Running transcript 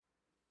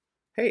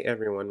Hey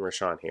everyone,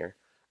 Rashawn here.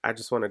 I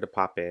just wanted to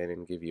pop in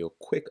and give you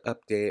a quick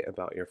update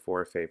about your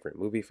four favorite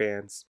movie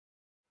fans.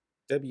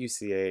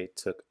 WCA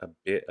took a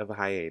bit of a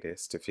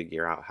hiatus to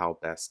figure out how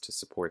best to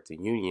support the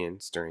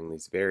unions during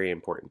these very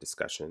important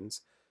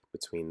discussions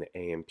between the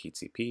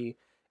AMPTP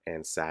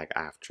and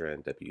SAG-AFTRA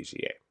and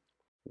WGA.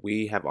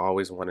 We have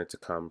always wanted to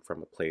come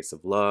from a place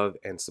of love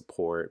and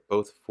support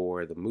both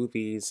for the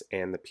movies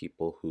and the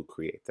people who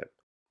create them.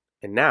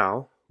 And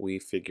now we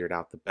figured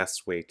out the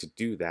best way to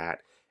do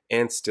that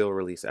and still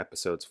release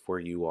episodes for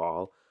you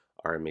all,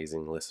 our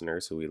amazing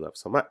listeners who we love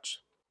so much.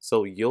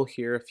 So you'll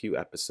hear a few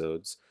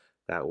episodes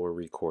that were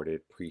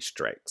recorded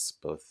pre-strikes,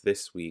 both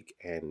this week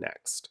and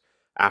next.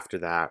 After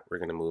that, we're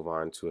going to move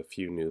on to a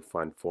few new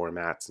fun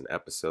formats and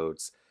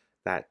episodes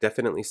that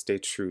definitely stay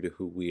true to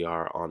who we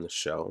are on the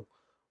show,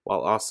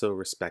 while also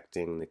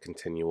respecting the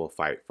continual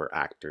fight for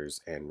actors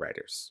and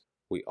writers.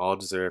 We all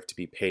deserve to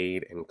be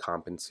paid and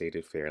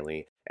compensated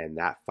fairly, and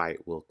that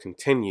fight will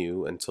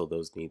continue until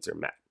those needs are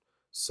met.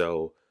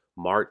 So,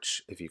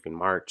 march if you can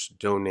march,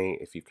 donate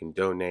if you can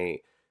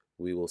donate.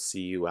 We will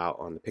see you out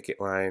on the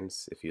picket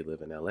lines if you live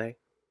in LA.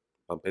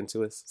 Bump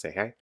into us, say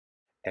hi.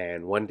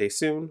 And one day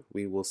soon,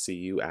 we will see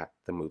you at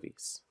the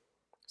movies.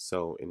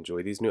 So,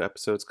 enjoy these new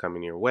episodes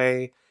coming your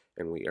way,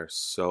 and we are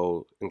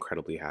so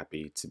incredibly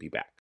happy to be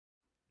back.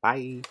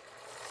 Bye.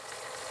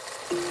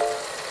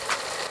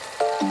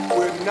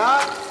 We're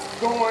not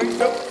going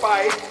to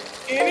fight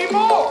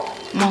anymore.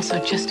 I'm also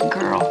just a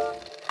girl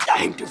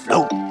Time to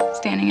float.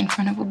 standing in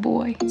front of a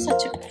boy.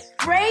 Such a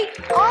great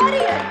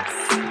audience.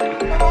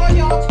 For all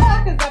y'all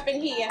talkers up in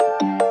here,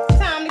 it's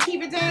time to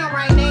keep it down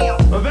right now.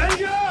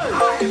 Avengers!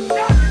 I am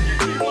not gonna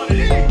give you one of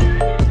these.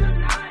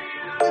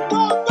 We're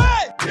going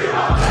back.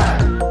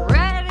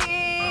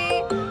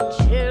 Ready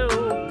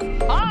to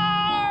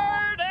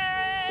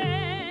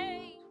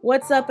party.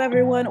 What's up,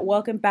 everyone?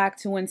 Welcome back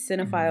to When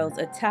Cinephiles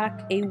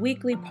Attack, a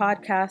weekly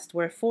podcast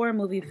where four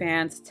movie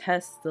fans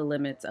test the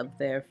limits of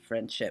their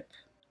friendship.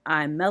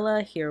 I'm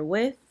Mela, here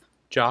with...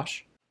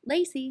 Josh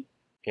Lacey.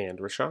 and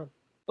Rashawn.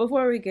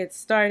 Before we get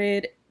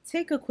started,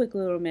 take a quick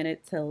little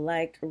minute to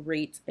like,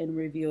 rate, and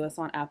review us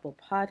on Apple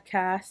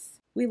Podcasts.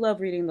 We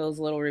love reading those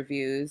little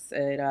reviews.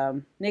 It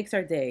makes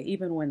our day,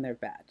 even when they're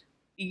bad.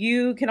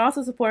 You can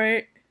also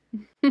support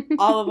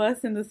all of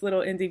us in this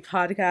little indie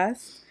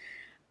podcast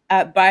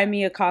at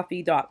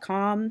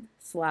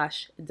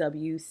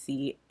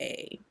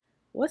buymeacoffee.com/WCA.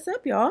 What's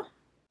up, y'all?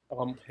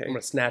 I'm going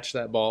to snatch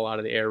that ball out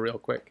of the air real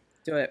quick.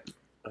 Do it.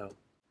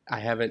 I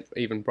haven't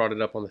even brought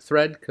it up on the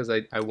thread because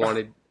I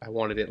wanted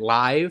it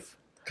live.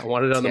 I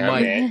wanted it on the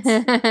mic.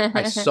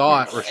 I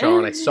saw it,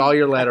 Rashawn. I saw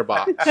your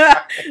letterbox.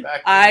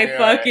 I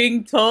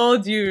fucking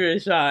told you,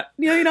 Rashad.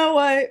 You know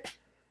what?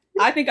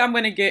 I think I'm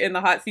going to get in the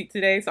hot seat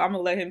today, so I'm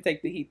going to let him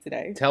take the heat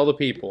today. Tell the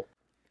people,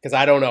 because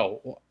I don't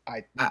know.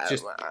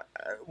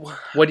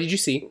 What did you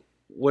see?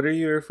 What are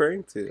you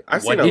referring to?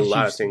 I've What seen a did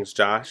lot you of see? things,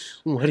 Josh.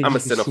 What did I'm a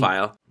you see?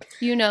 cinephile.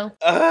 You know.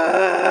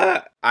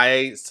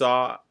 I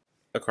saw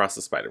Across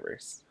the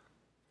Spider-Verse.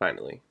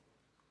 Finally.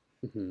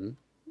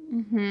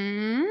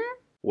 Mm-hmm.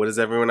 What has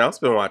everyone else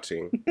been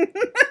watching?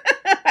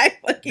 I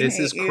fucking This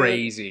hate is you.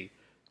 crazy.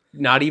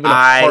 Not even a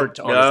I heart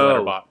on his know.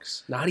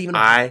 letterbox. Not even a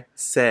I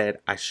said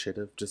I should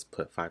have just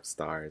put 5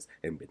 stars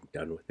and been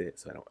done with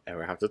it so I don't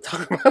ever have to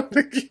talk about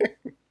it again.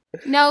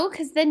 No,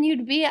 because then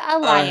you'd be a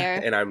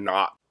liar. And I'm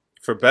not.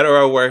 For better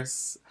or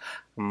worse,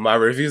 my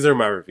reviews are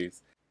my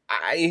reviews.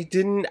 I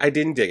didn't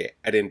dig it.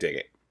 I didn't dig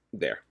it.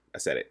 There. I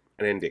said it.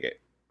 I didn't dig it.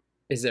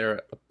 Is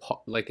there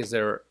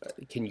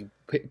can you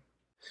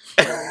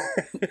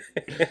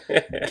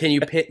can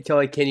you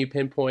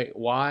pinpoint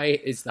why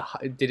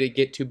did it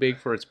get too big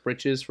for its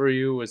britches for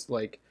you? Was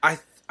like I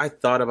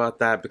thought about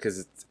that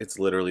because it's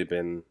literally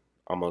been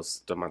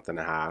almost a month and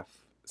a half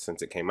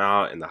since it came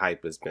out, and the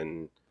hype has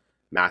been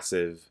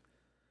massive.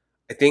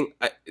 I think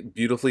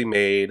beautifully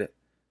made,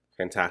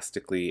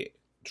 fantastically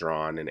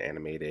drawn and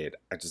animated.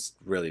 I just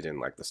really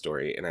didn't like the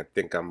story, and I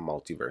think I'm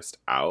multiversed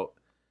out.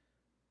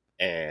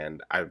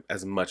 And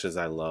as much as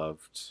I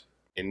loved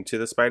Into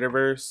the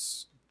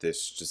Spider-Verse,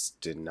 this just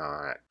did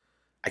not.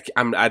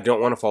 I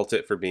don't want to fault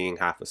it for being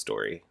half a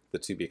story. The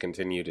to be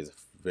continued is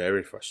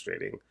very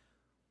frustrating.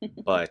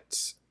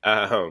 But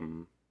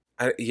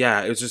it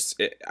was just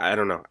I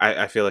don't know.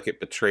 I feel like it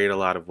betrayed a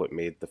lot of what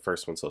made the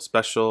first one so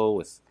special,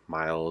 with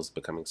Miles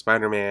becoming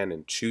Spider-Man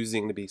and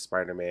choosing to be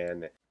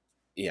Spider-Man.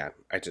 Yeah,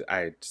 I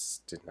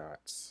just did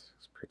not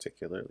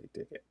particularly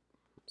dig it.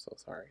 I'm so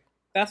sorry.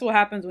 That's what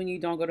happens when you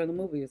don't go to the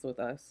movies with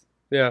us.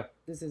 yeah.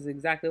 This is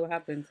exactly what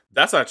happens.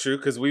 That's not true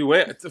because we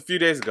went a few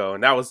days ago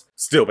and that was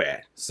still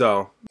bad.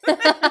 So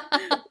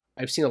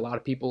I've seen a lot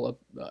of people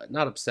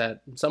not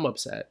upset, some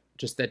upset,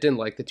 just that didn't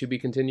like the to be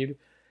continued,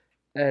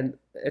 and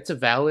it's a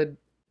valid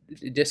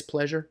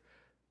displeasure.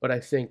 But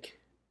I think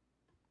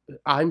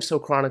I'm so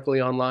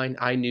chronically online.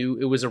 I knew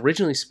it was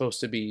originally supposed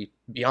to be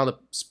Beyond the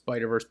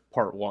Spider-Verse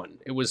Part 1.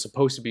 It was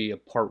supposed to be a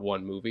Part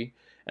 1 movie,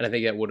 and I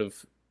think that would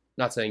have,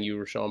 not saying you,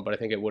 Rashawn, but I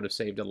think it would have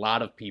saved a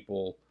lot of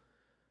people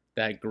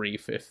that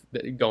grief if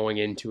going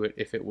into it.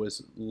 If it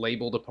was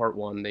labeled a part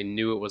 1, they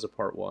knew it was a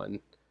part 1,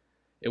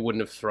 it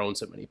wouldn't have thrown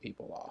so many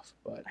people off.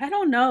 But I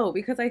don't know,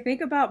 because I think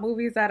about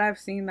movies that I've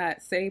seen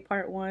that say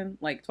part 1,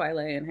 like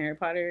Twilight and Harry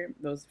Potter.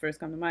 Those first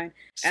come to mind.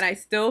 And I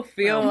still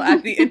feel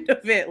at the end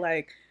of it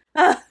like,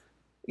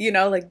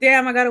 like,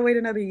 damn, I gotta wait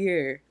another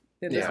year.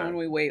 Then this one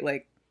we wait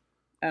like,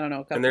 I don't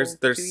know, a couple, and there's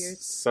 2 years.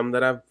 some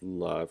that I've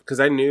loved because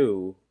I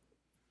knew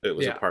it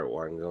was a part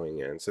 1 going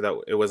in, so that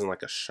it wasn't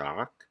like a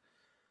shock.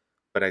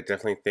 But I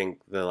definitely think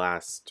the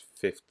last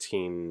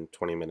 15,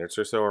 20 minutes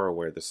or so are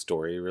where the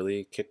story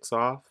really kicks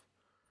off.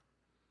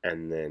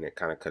 And then it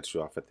kind of cuts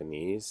you off at the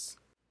knees.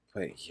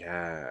 But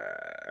yeah,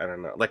 I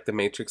don't know. Like The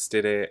Matrix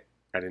did it.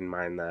 I didn't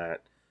mind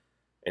that.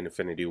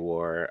 Infinity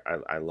War.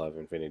 I love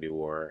Infinity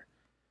War.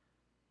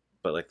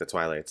 But like the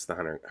Twilights, the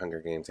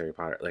Hunger Games, Harry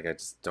Potter. Like I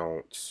just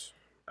don't.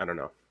 I don't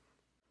know.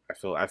 I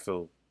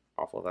feel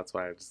awful. That's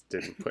why I just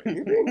didn't put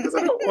anything, because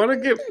I don't want to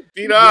get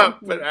beat up.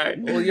 But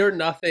well, you're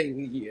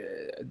nothing.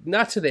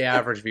 Not to the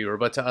average viewer,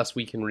 but to us,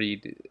 we can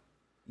read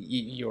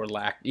your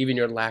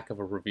lack of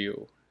a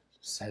review.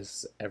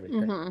 Says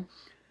everything.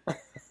 Mm-hmm.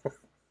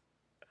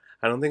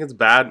 I don't think it's a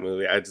bad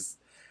movie. I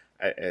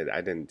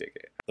didn't dig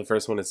it. The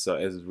first one is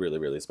really,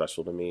 really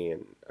special to me,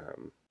 and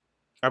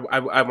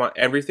I want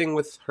everything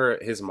with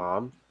his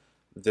mom.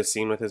 The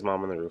scene with his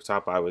mom on the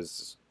rooftop, I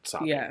was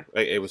sobbing. Yeah,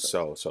 it was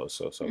so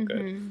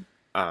good.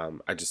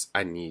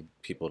 I need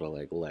people to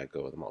like let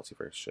go of the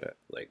multiverse shit.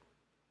 Like,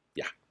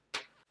 yeah. I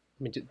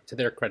mean, to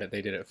their credit,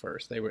 they did it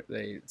first.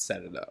 They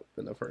set it up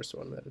in the first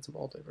one that it's a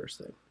multiverse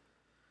thing.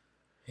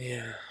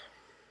 Yeah.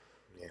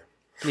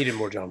 Needed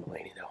more John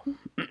Mulaney, though.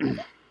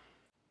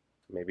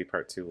 Maybe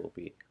part 2 will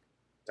be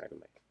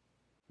Dynamite.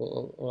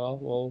 Well,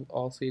 we'll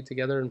all see it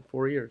together in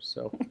 4 years,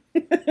 so.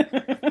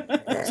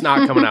 It's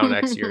not coming out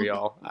next year,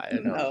 y'all. I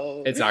know.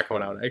 No. It's not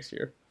coming out next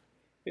year.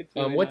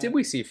 Really what did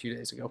we see a few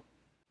days ago?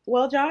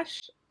 Well,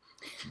 Josh,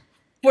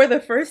 for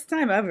the first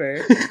time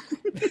ever.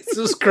 This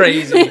is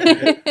crazy.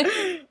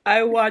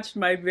 I watched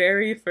my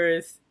very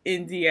first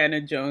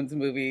Indiana Jones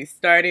movie,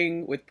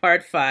 starting with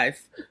part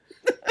 5.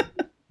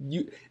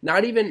 You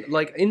not even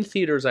like in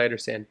theaters, I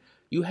understand.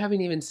 You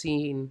haven't even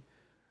seen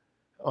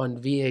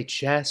on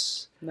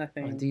VHS,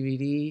 nothing on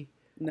DVD.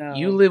 No,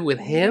 you live with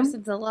him. It's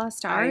the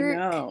Lost Ark. I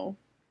know,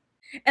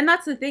 and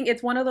that's the thing.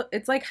 It's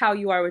it's like how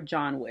you are with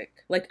John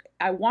Wick. Like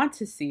I want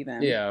to see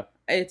them. Yeah,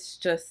 it's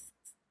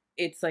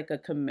like a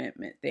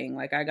commitment thing.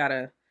 Like I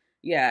gotta.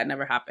 Yeah, it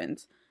never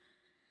happened.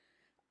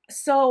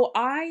 So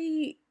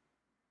I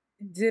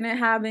didn't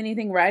have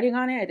anything writing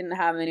on it. I didn't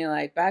have any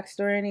like backstory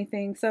or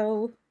anything.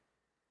 So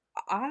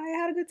I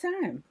had a good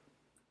time.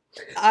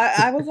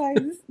 I was like,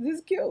 this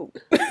is cute.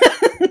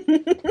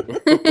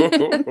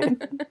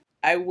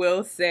 I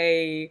will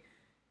say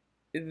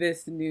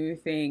this new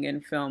thing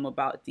in film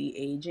about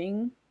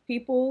de-aging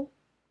people.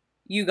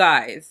 You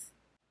guys,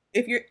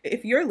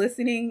 if you're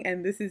listening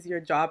and this is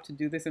your job to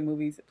do this in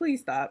movies,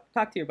 please stop.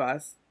 Talk to your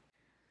boss.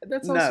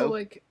 That's also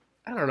like,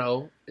 I don't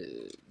know.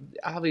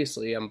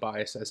 Obviously, I'm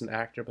biased as an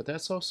actor, but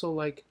that's also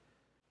like,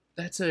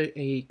 that's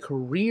a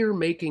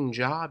career-making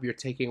job you're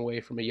taking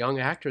away from a young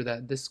actor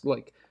that this,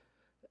 like,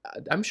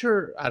 I'm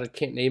sure, I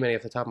can't name any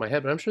off the top of my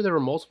head, but I'm sure there were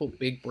multiple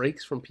big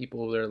breaks from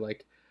people that are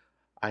like,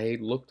 I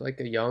looked like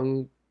a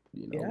young,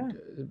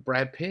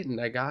 Brad Pitt, and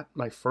I got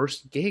my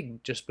first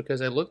gig just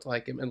because I looked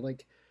like him, and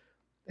like,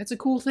 that's a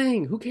cool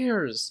thing. Who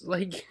cares?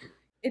 Like,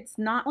 it's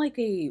not like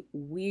a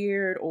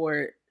weird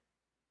or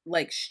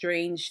like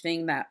strange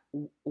thing that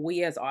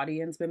we as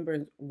audience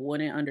members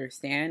wouldn't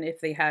understand if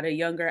they had a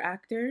younger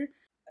actor.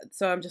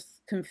 So I'm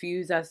just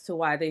confused as to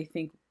why they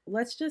think,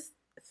 let's just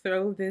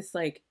throw this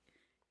like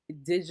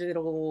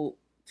digital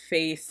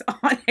face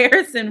on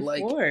Harrison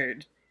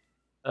Ford.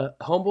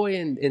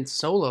 Homeboy in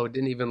Solo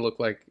didn't even look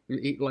like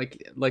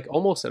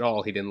almost at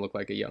all. He didn't look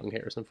like a young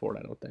Harrison Ford,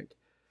 I don't think.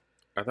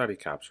 I thought he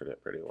captured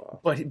it pretty well.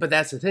 But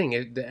that's the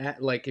thing.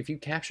 Like if you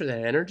capture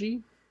that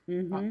energy,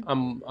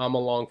 I'm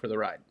along for the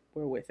ride.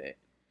 We're with it.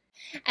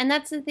 And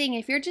that's the thing.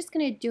 If you're just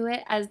gonna do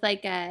it as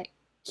like a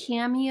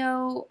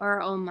cameo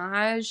or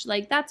homage,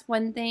 like that's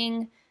one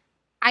thing.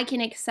 I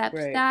can accept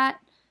that.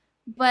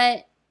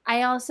 But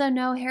I also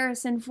know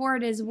Harrison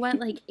Ford is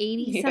like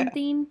 80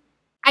 something.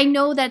 I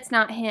know that's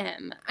not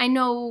him. I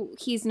know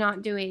he's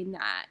not doing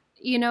that.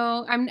 You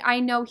know, I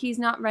know he's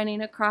not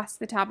running across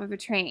the top of a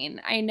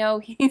train. I know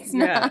he's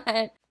not.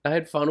 I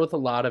had fun with a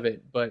lot of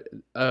it, but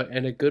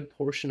in a good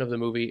portion of the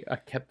movie, I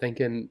kept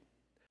thinking,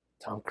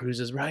 Tom Cruise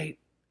is right.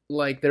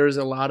 Like, there's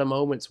a lot of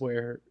moments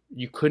where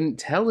you couldn't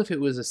tell if it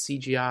was a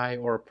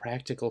CGI or a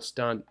practical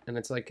stunt, and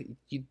it's like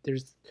you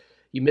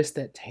missed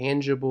that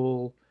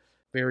tangible,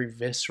 very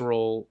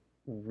visceral,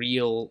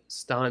 real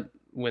stunt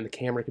when the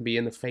camera can be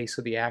in the face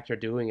of the actor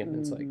doing it, and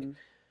it's like,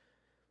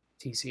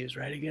 TC is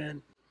right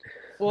again.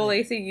 Well,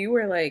 Lacey, you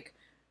were like,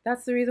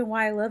 that's the reason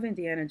why I love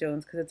Indiana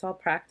Jones, because it's all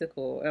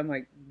practical. I'm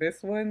like,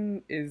 this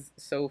one is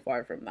so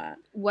far from that.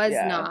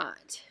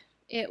 Not.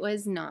 It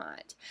was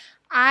not.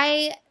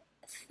 I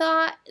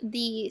thought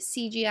the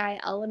CGI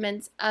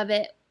elements of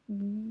it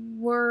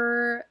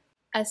were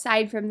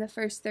aside from the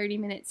first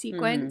 30-minute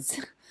sequence,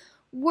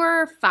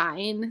 were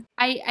fine.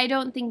 I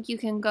don't think you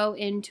can go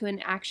into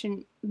an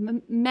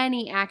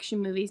many action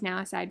movies now,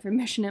 aside from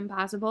Mission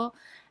Impossible,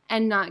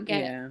 and not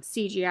get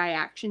CGI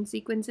action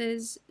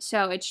sequences.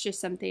 So it's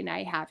just something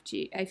I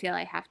feel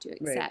I have to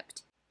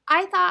accept. Right.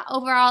 I thought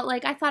overall,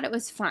 I thought it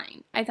was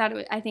fine. I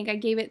think I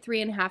gave it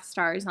 3.5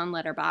 stars on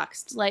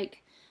Letterboxd.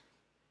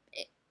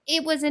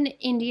 It was an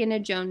Indiana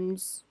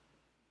Jones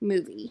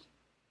movie.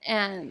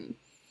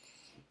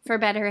 For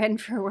better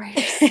and for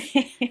worse.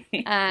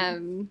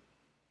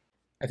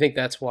 I think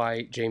that's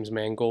why James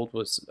Mangold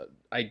was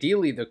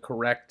ideally the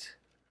correct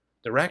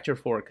director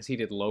for it, because he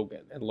did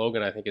Logan. And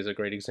Logan, I think, is a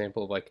great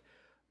example of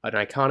an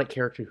iconic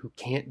character who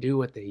can't do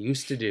what they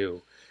used to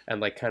do,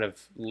 and kind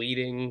of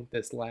leading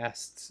this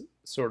last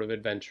sort of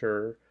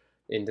adventure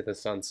into the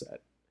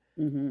sunset.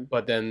 Mm-hmm.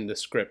 But then the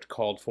script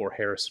called for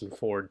Harrison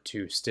Ford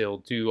to still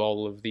do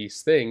all of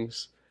these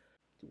things.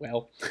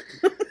 Well...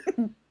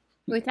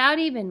 Without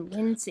even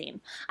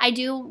wincing. I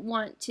do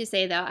want to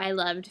say, though, I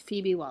loved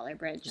Phoebe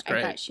Waller-Bridge.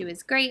 I thought she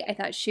was great. I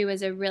thought she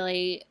was a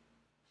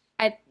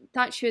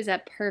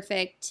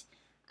perfect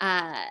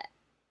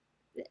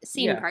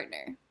scene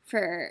partner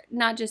for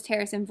not just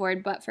Harrison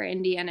Ford, but for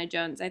Indiana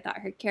Jones. I thought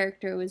her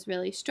character was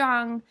really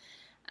strong,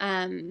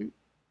 a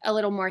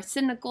little more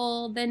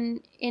cynical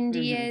than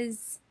Indy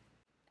is.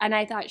 And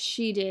I thought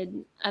she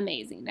did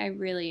amazing. I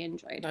really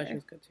enjoyed her. She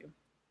was good, too.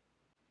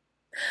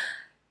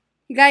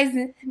 You guys...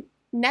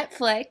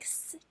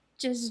 Netflix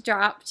just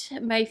dropped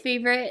my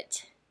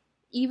favorite,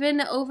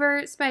 even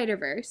over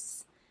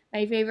Spider-Verse,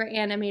 my favorite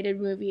animated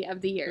movie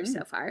of the year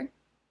so far.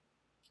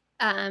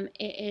 It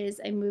is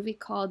a movie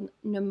called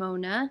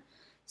Nimona,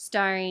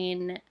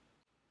 starring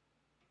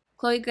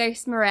Chloe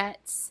Grace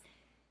Moretz,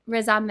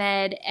 Riz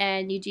Ahmed,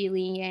 and Eugene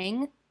Lee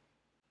Yang,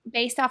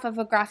 based off of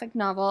a graphic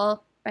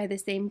novel by the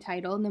same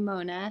title,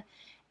 Nimona.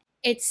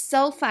 It's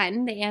so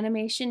fun. The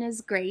animation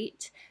is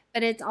great,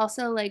 but it's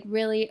also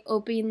really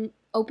openly,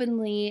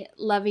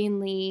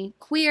 lovingly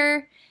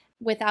queer,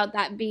 without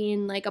that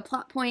being a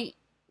plot point,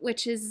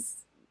 which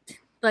is,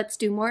 let's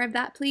do more of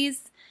that,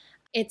 please.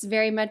 It's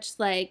very much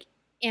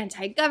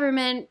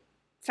anti-government,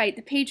 fight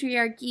the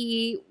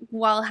patriarchy,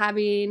 while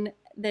having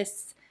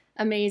this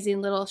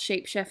amazing little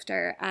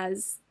shapeshifter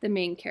as the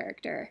main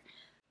character.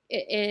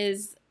 It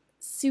is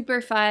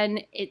super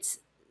fun. It's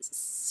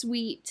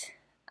sweet.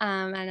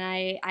 And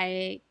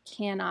I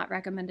cannot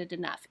recommend it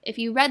enough. If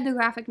you read the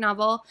graphic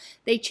novel,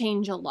 they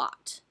change a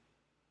lot.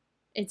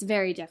 It's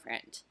very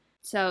different.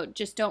 So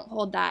just don't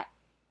hold that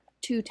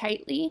too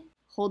tightly.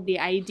 Hold the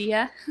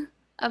idea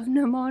of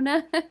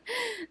Nimona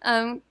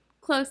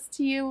close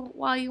to you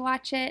while you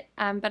watch it.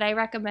 But I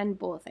recommend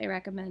both. I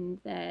recommend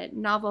the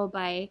novel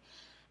by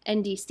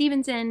N.D.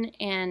 Stevenson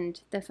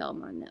and the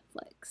film on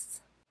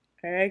Netflix.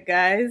 All right,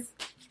 guys.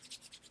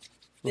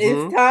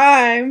 It's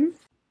time.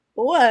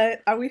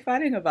 What are we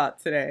fighting about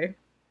today?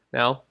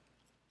 Now?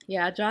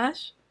 Yeah,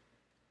 Josh?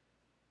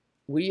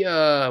 We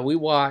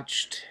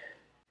watched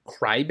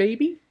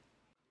Crybaby?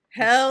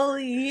 Hell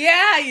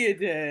yeah, you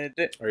did.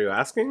 Are you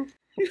asking?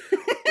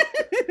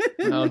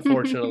 No,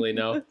 unfortunately,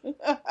 no.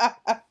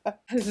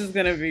 This is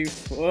gonna be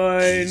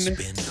fun. He's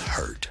been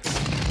hurt.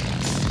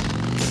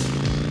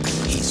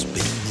 He's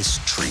been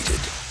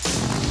mistreated.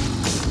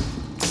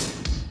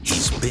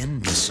 He's been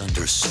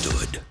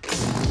misunderstood.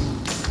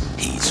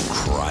 He's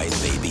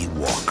Crybaby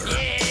Walker.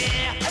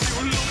 Yeah,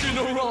 you're looking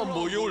to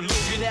rumble. You're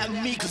looking at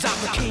me because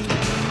I'm the king.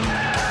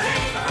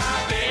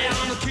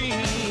 I'm the king.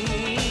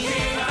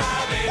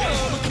 I'm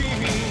the king.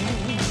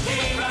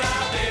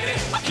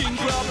 King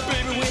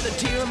Crybaby with a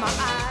tear in my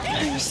eye.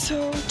 I'm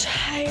so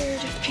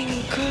tired of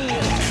being good.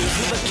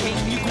 You're the king,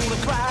 you're gonna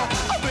cry.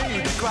 Oh,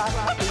 baby, cry,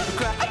 baby,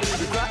 cry,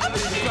 baby, cry,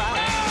 baby,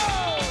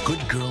 cry.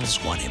 Good girls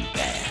want him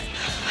bad.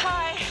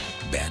 Hi.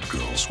 Bad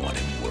girls want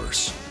him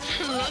worse.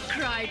 Look,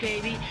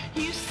 Crybaby,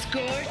 you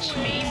scorch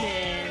me,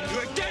 man.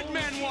 You're a dead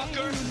man,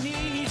 Walker. You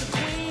need a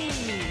queen.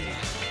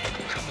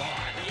 Come on.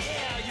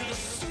 Yeah, you're the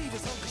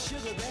sweetest hunk of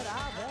sugar that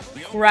I've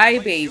ever.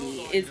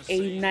 Crybaby is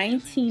a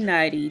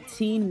 1990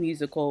 teen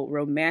musical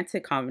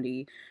romantic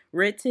comedy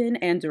written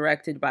and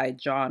directed by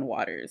John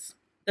Waters.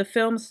 The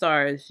film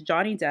stars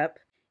Johnny Depp,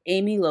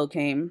 Amy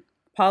Lockham,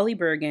 Polly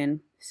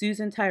Bergen,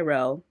 Susan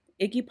Tyrrell,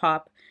 Iggy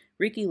Pop,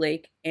 Ricky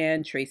Lake,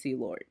 and Tracy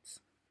Lords.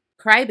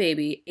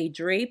 Crybaby, a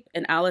drape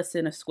and Alice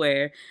in a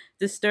Square,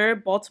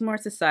 disturb Baltimore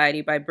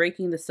society by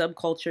breaking the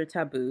subculture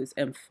taboos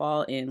and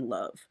fall in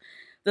love.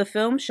 The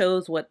film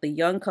shows what the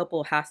young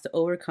couple has to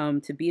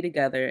overcome to be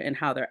together and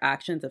how their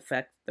actions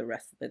affect the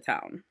rest of the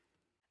town.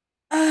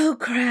 Oh,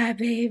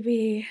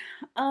 Crybaby.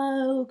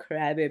 Oh,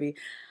 Crybaby.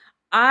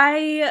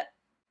 I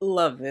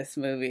love this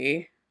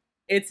movie.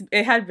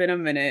 It had been a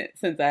minute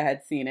since I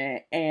had seen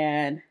it,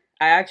 and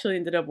I actually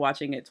ended up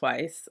watching it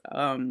twice.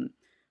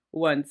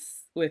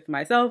 Once with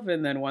myself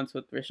and then once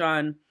with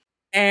Rashawn.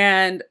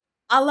 And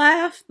I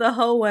laughed the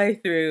whole way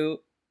through,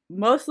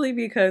 mostly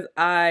because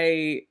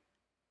I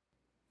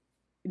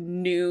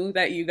knew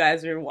that you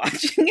guys were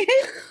watching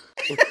it.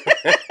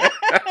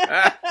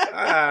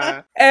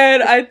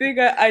 And I think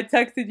I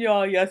texted you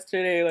all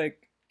yesterday,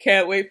 like,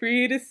 can't wait for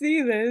you to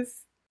see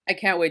this. I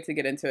can't wait to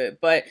get into it.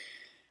 But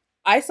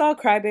I saw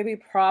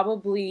Crybaby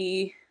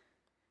probably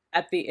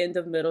at the end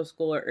of middle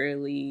school or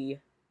early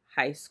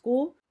high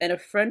school. And a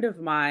friend of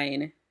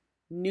mine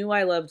knew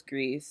I loved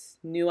Grease,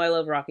 knew I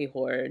loved Rocky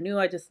Horror, knew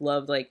I just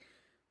loved like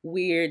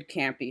weird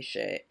campy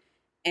shit.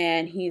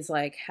 And he's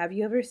like, have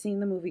you ever seen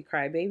the movie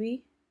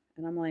Crybaby?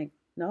 And I'm like,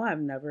 no,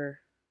 I've never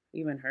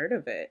even heard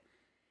of it.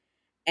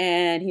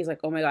 And he's like,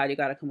 oh my God, you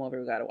gotta come over,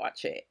 we gotta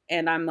watch it.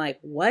 And I'm like,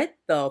 what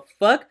the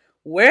fuck?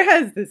 Where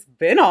has this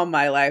been all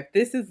my life?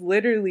 This is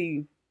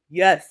literally,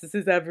 yes, this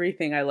is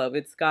everything I love.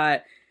 It's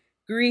got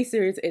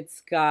greasers,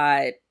 it's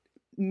got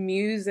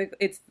music,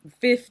 it's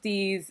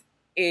 50s,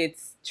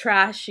 it's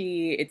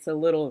trashy, it's a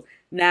little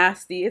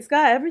nasty, it's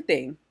got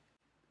everything.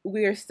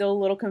 We are still a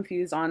little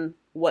confused on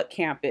what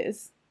camp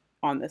is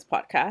on this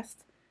podcast.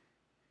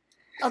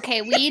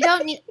 Okay, we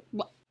don't need...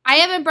 I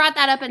haven't brought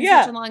that up in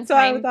such a long time. So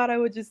I thought I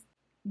would just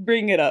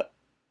bring it up.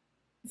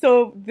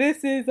 So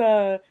this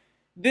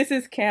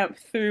is camp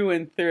through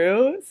and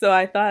through. So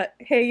I thought,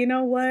 hey, you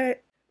know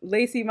what?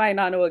 Lacey might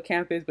not know what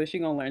camp is, but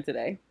she's gonna learn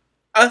today.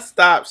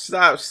 Stop.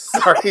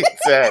 Sorry,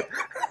 Ted.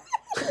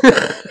 3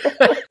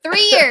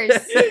 years.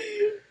 3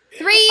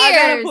 years. I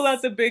gotta pull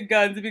out the big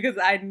guns because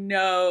I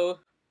know.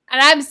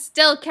 And I'm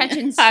still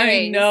catching strays.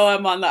 I know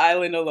I'm on the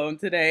island alone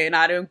today, and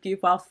I don't give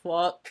a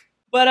fuck.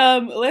 But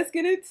let's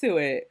get into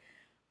it.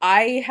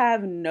 I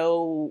have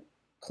no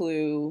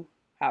clue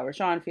how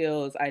Rashawn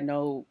feels. I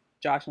know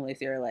Josh and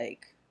Lacey are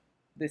like,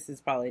 this is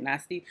probably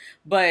nasty.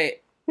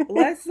 But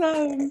let's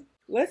start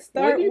What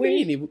do you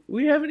mean?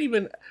 We haven't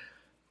even.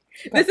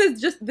 This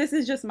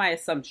is just my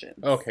assumption.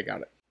 Okay,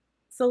 got it.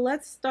 So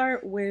let's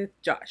start with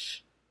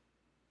Josh.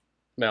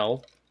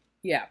 Mel.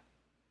 Yeah.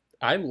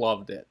 I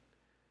loved it.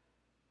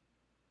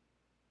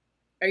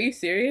 Are you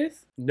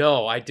serious?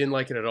 No, I didn't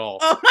like it at all.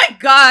 Oh my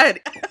God.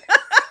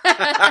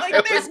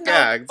 It there's was no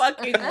gags.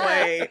 fucking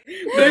way.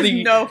 There's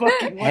The no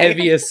fucking way.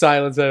 Heaviest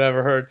silence I've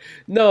ever heard.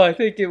 No, I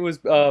think it was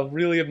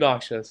really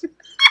obnoxious.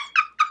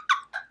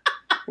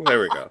 There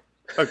we go.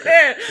 Okay.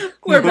 There,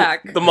 we're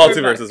back. The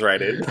multiverse is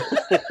right in.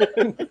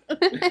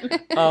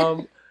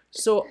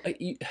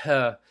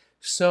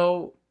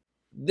 So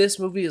this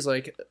movie is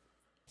like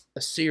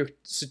a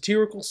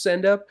satirical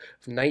send-up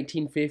of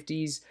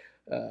 1950s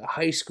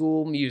high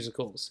school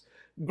musicals.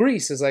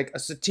 Grease is like a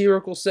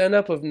satirical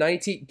send-up of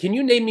 19... Can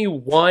you name me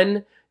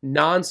one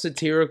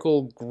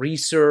non-satirical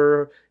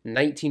greaser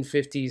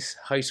 1950s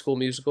high school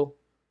musical?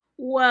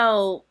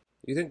 Well,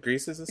 You think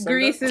Grease is a send-up?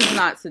 Grease is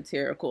not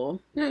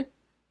satirical.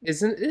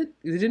 Isn't it?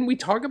 Didn't we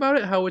talk about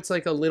it? How it's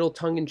like a little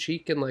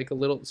tongue-in-cheek and like a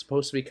little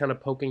supposed to be kind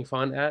of poking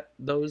fun at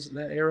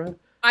that era?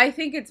 I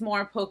think it's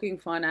more poking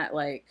fun at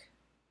like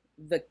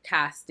the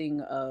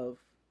casting of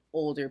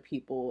older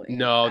people.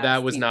 No,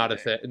 that was not a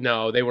teenagers. thing.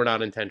 No, they were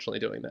not intentionally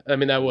doing that. I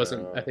mean, that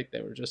wasn't. No. I think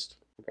they were just.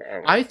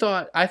 I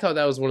thought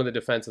that was one of the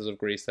defenses of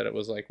Grease, that it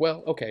was like,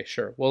 well, okay,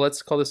 sure. Well,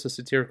 let's call this a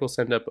satirical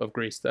send-up of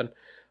Grease then.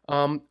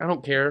 I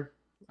don't care.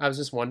 I was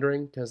just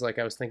wondering because like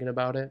I was thinking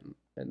about it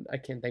and I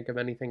can't think of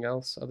anything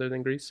else other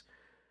than Grease.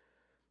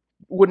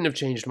 Wouldn't have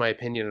changed my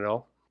opinion at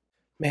all.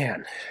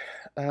 Man,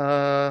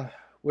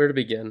 where to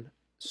begin?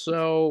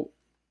 So,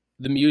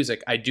 the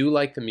music. I do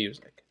like the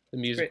music. The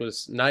music Great.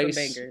 was nice.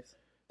 Some bangers.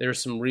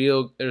 There's some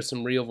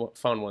real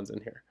fun ones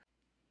in here.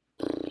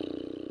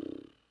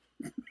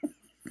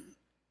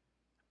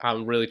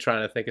 I'm really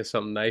trying to think of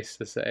something nice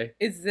to say.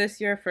 Is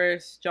this your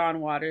first John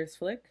Waters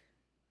flick?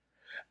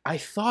 I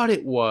thought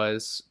it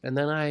was, and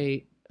then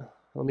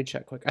let me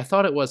check quick. I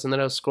thought it was, and then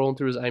I was scrolling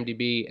through his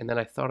IMDb, and then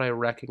I thought I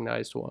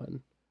recognized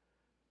one.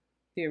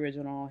 The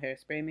original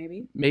Hairspray,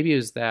 maybe? Maybe it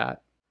was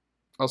that.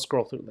 I'll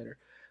scroll through it later.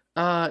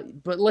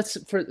 But let's,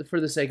 for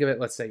the sake of it,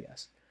 let's say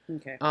yes.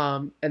 Okay.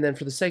 And then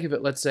for the sake of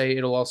it, let's say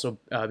it'll also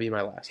be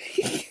my last.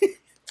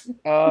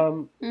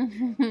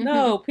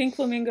 No, Pink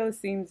Flamingo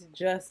seems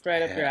just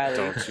right up your alley.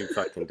 Don't you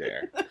fucking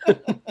dare.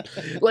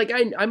 Like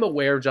I'm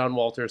aware of John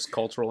Walter's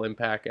cultural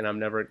impact, and I'm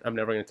never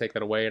going to take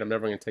that away, and I'm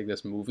never going to take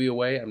this movie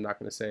away. I'm not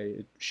going to say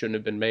it shouldn't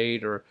have been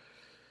made or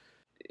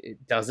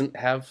it doesn't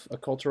have a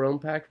cultural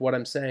impact. What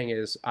I'm saying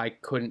is I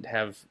couldn't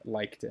have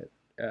liked it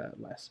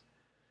less.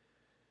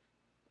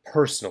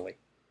 Personally,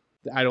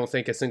 I don't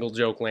think a single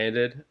joke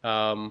landed.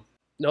 No,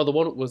 the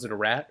one, was it a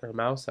rat or a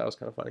mouse? That was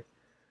kind of funny.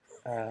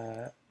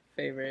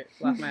 Favorite.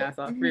 Laugh my ass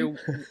off.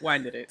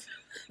 Rewinded it.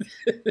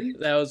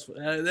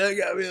 that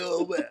got me a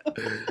little bit.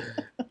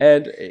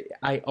 And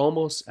I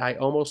almost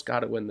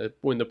got it when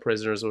the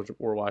prisoners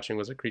were watching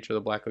was A Creature of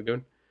the Black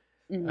Lagoon,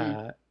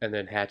 and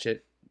then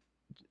Hatchet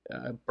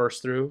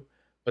burst through,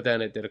 but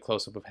then it did a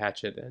close up of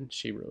Hatchet and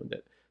she ruined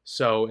it.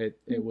 So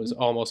it was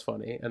almost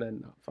funny and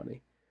then not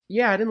funny.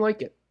 Yeah, I didn't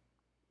like it.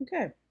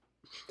 Okay.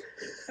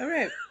 All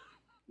right.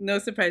 No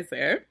surprise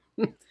there.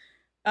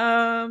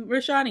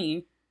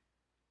 Rashani,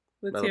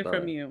 let's hear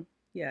from you.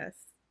 Yes.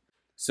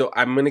 So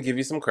I'm going to give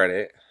you some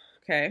credit.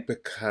 Okay.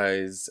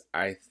 Because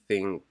I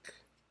think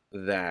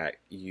that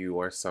you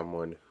are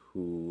someone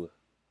who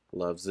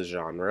loves the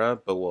genre,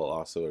 but will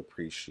also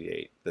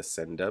appreciate the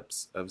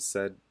send-ups of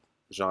said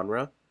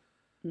genre.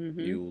 Mm-hmm.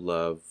 You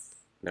love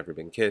Never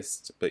Been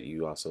Kissed, but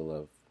you also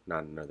love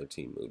Not Another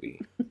Teen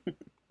Movie, and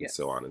Yes.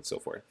 so on and so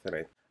forth.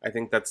 And I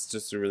think that's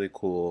just a really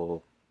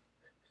cool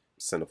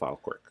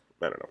cinephile quirk.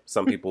 I don't know.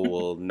 Some people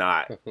will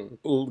not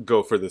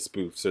go for the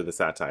spoofs or the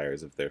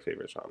satires of their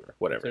favorite genre.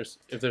 Whatever.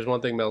 If there's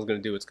one thing Mel's gonna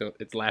do,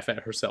 it's laugh at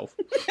herself.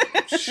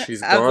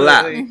 She's gonna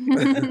laugh.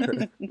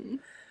 Absolutely.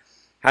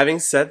 Having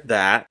said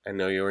that, I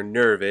know you were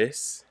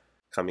nervous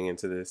coming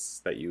into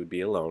this that you would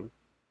be alone.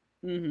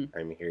 Mm-hmm.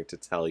 I'm here to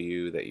tell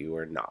you that you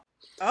are not.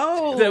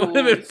 Oh, That would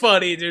have been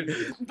funny,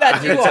 dude. That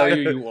I'm you gonna tell are.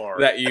 you are.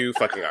 That you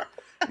fucking are.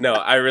 No,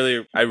 I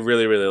really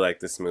like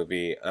this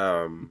movie.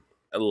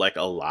 Like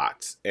a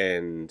lot.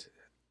 And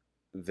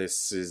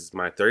this is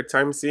my third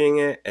time seeing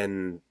it,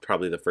 and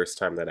probably the first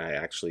time that I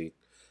actually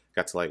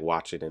got to like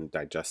watch it and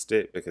digest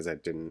it, because I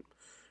didn't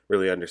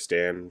really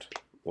understand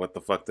what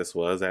the fuck this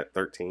was at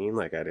 13.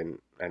 Like I didn't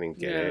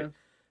get it.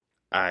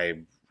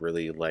 I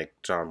really like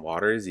John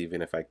Waters,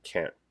 even if I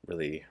can't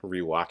really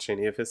rewatch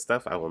any of his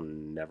stuff. I will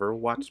never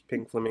watch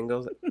Pink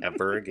Flamingos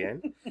ever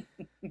again.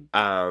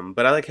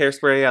 But I like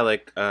Hairspray. I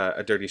like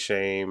A Dirty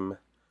Shame.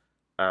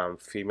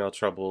 Female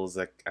Troubles.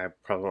 Like I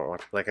probably won't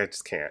watch. Like I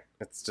just can't.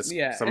 It's just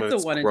some of it's a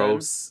it's one and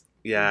gross.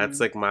 Yeah, Mhm. it's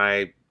like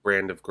my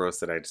brand of gross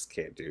that I just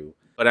can't do.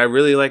 But I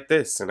really like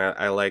this, and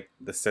I like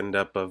the send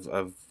up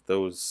of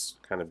those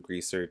kind of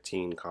greaser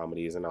teen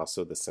comedies, and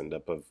also the send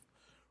up of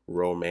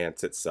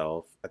romance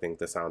itself. I think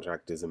the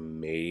soundtrack is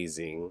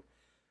amazing,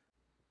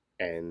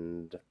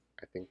 and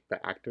I think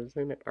the actors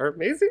in it are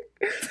amazing.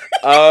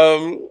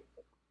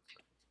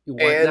 You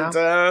want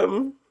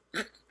now?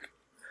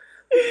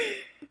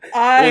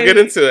 We'll get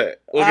into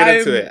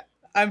it.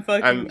 I'm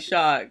fucking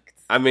shocked.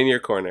 I'm in your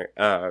corner.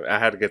 I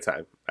had a good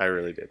time. I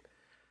really did.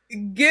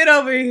 Get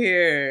over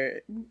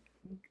here.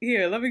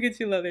 Here, let me get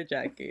you a leather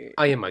jacket.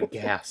 I am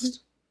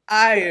aghast.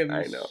 I am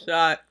I know.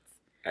 shocked.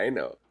 I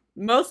know.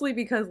 Mostly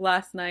because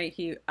last night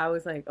I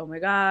was like, oh my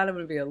God, I'm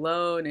going to be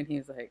alone. And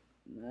he's like,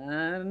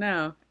 I don't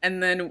know.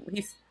 And then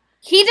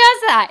He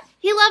does that.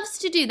 He loves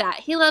to do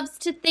that. He loves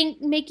to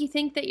make you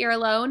think that you're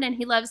alone, and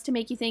he loves to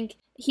make you think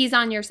he's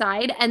on your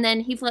side, and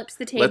then he flips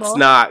the table. Let's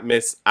not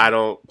miss. I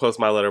don't post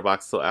my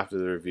letterbox till after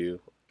the review.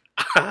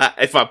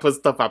 If I put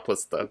stuff, I put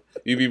stuff.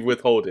 You be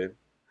withholding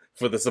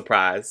for the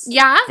surprise.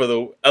 Yeah. For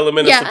the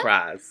element of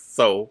surprise.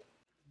 So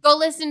Go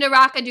listen to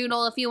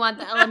Rockadoodle if you want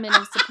the element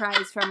of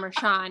surprise from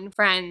Rashawn,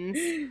 friends.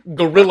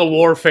 Guerrilla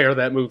warfare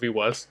that movie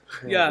was.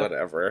 Yeah.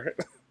 Whatever.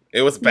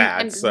 It was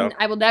bad. And So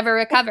I will never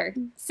recover.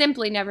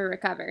 Simply never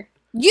recover.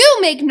 You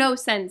make no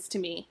sense to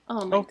me.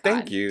 Oh my God.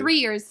 Thank you. 3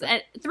 years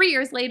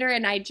later,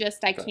 and I can't.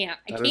 I that can't.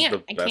 is I the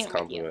can't best with you.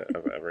 compliment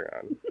I've ever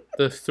gotten.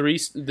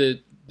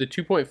 The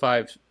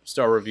 2.5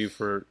 star review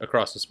for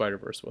Across the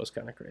Spider-Verse was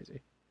kind of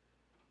crazy.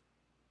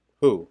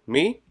 Who?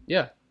 Me?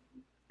 Yeah.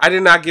 I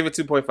did not give it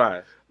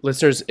 2.5.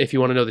 Listeners, if you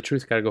want to know the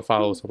truth, gotta go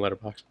follow us on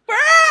Letterboxd.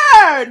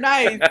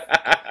 nice.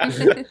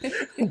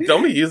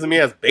 Don't be using me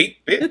as bait,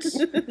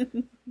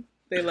 bitch.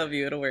 They love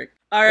you. It'll work.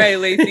 All right,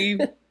 Lacey.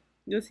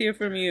 Let's hear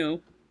from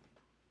you.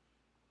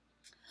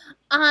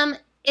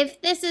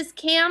 If this is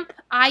camp,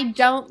 I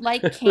don't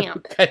like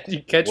camp.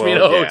 You catch me in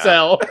a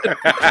hotel.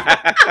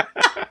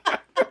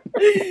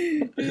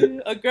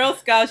 A Girl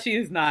Scout, she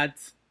is not.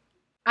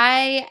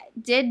 I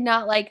did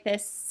not like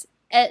this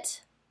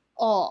at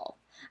all.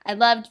 I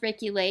loved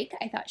Ricki Lake.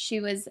 I thought she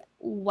was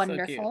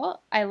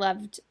wonderful. I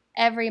loved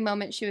every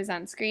moment she was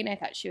on screen. I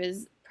thought she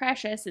was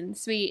precious and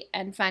sweet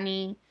and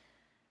funny.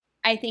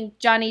 I think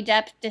Johnny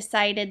Depp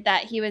decided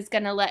that he was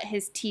going to let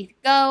his teeth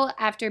go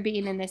after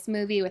being in this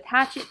movie with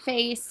Hatchet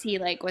Face. He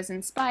was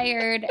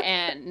inspired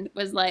and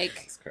was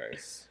like,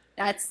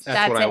 that's what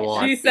I it.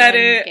 want. She That's said the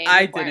end it. game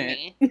I for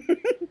didn't. me.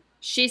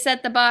 She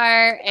set the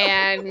bar,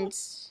 and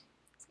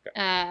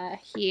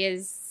he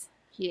is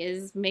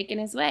making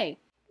his way.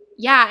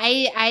 Yeah,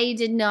 I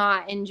did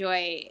not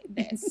enjoy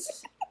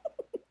this.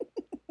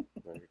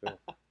 There you go.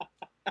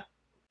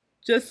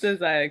 Just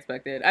as I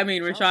expected. I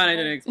mean, Rashawn I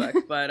didn't expect,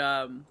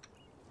 but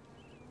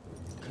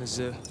Cause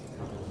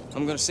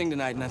I'm gonna sing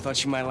tonight, and I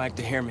thought you might like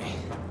to hear me.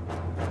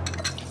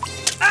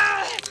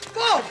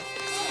 Whoa!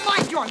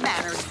 Mind your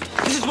manners.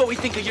 This is what we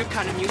think of your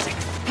kind of music.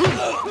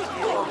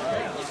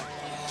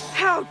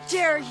 How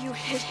dare you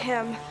hit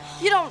him?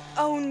 You don't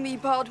own me,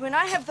 Baldwin.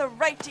 I have the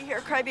right to hear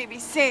Crybaby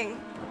sing.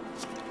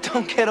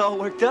 Don't get all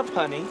worked up,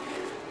 honey.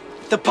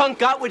 The punk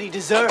got what he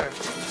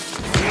deserved.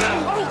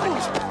 Come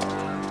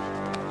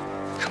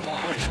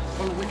on.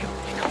 Oh, wake up.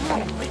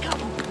 Come on, wake up.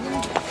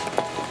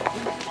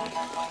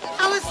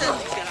 Allison!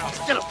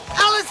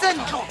 Allison!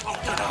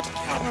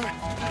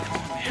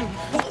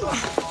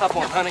 Hop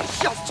on, honey.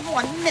 Just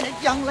 1 minute,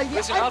 young lady.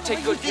 Listen, I I'll take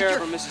good believe that care of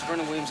you're- her, Mrs.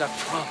 Vernon Williams, I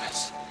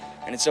promise.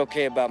 And it's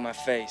okay about my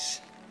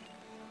face.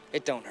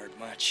 It don't hurt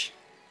much.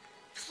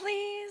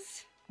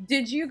 Please?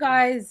 did you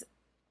guys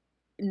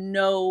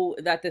know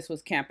that this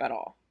was camp at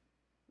all?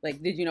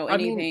 Like, did you know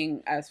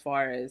anything as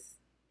far as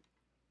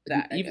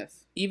that, I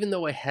guess? Even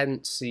though I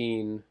hadn't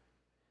seen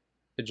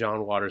the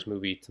John Waters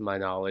movie, to my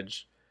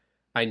knowledge,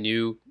 I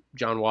knew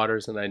John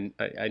Waters and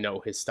I know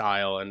his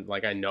style and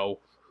like I know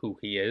who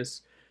he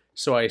is.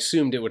 So I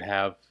assumed it would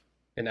have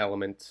an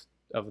element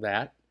of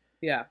that.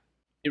 Yeah.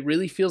 It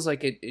really feels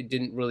like it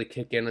didn't really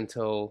kick in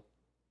until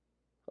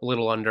a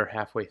little under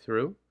halfway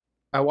through.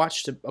 I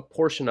watched a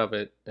portion of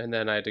it and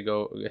then I had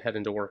to head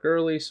into work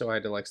early, so I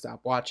had to like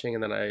stop watching,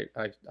 and then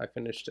I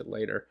finished it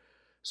later.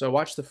 So I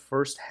watched the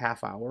first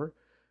half hour,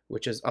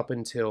 which is up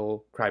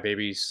until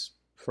Crybaby's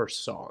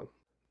first song,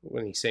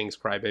 when he sings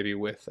Crybaby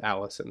with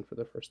Allison for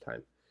the first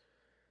time.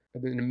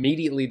 And then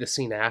immediately the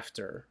scene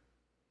after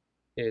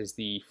is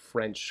the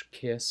French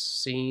kiss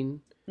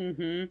scene,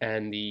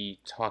 and the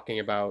talking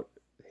about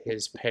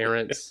his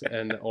parents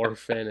and the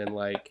orphan, and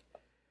like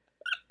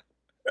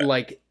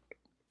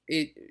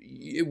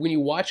it when you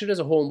watch it as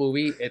a whole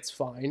movie, it's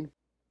fine.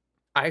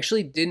 I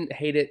actually didn't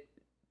hate it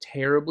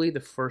terribly the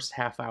first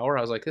half hour.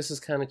 I was like, this is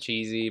kind of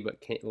cheesy, but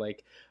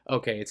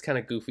okay, it's kind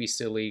of goofy,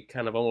 silly,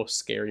 kind of almost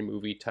scary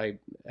movie type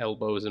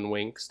elbows and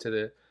winks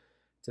to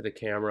the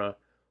camera.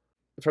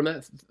 From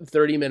that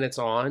 30 minutes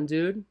on,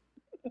 dude.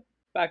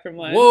 Back from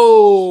lunch.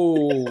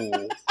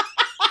 Whoa.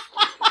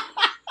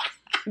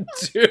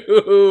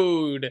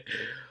 Dude.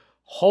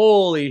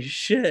 Holy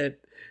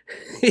shit.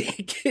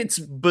 It gets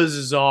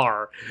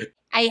bizarre.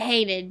 I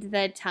hated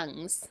the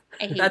tongues.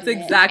 That's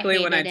exactly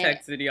when I hated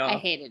texted y'all. I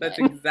hated That's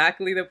it.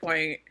 exactly the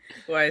point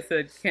where I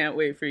said, can't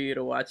wait for you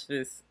to watch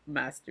this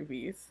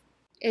masterpiece.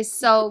 It's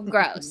so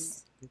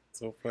gross.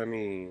 So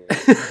funny.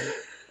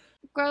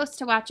 Gross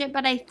to watch it,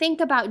 but I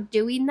think about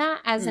doing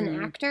that as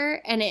an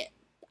actor, and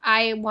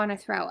I want to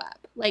throw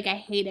up. Like, I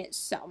hate it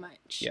so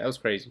much. Yeah, it was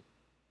crazy.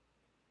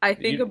 I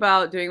think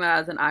about doing that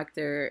as an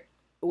actor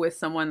with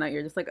someone that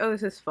you're just like, oh,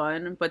 this is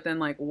fun, but then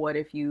like, what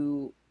if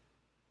you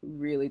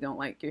really don't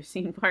like your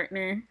scene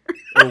partner?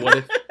 Or what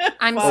if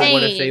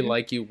what if they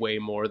like you way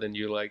more than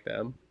you like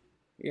them?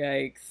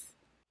 Yikes.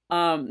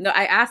 No,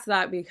 I asked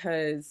that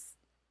because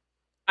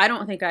I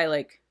don't think I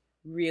like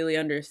really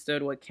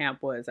understood what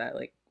camp was at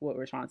like what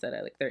Rashawn said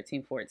at like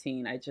 13,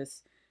 14.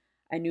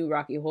 I knew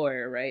Rocky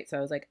Horror, right? So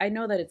I was like, I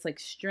know that it's like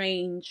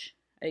strange,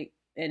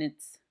 and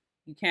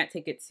you can't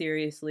take it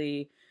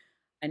seriously.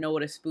 I know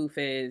what a spoof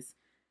is.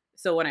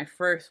 So when I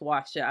first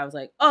watched it, I was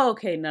like, oh,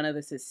 okay, none of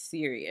this is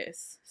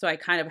serious. So I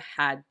kind of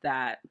had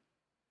that,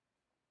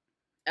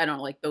 I don't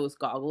know, like those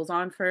goggles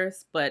on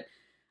first. But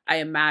I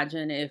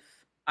imagine if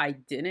I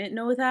didn't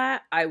know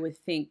that, I would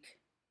think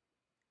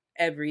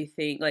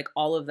everything, like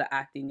all of the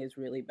acting is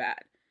really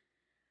bad.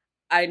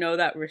 I know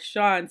that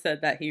Rashawn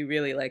said that he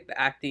really liked the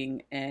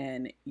acting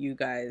and you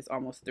guys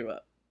almost threw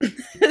up.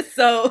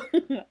 So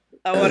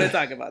I want to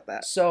talk about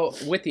that. So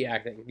with the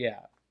acting,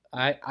 yeah.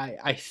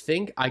 I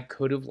think I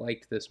could have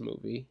liked this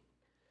movie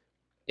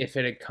if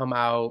it had come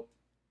out.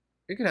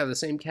 It could have the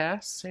same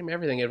cast, same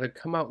everything. If it had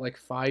come out like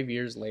 5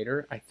 years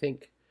later, I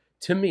think,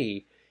 to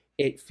me,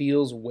 it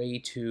feels way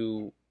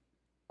too.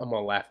 I'm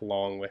gonna laugh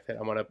along with it.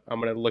 I'm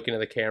gonna look into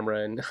the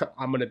camera and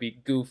I'm gonna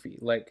be goofy.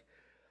 Like,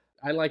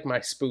 I like my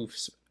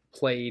spoofs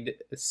played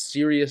as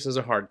serious as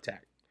a heart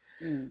attack.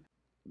 And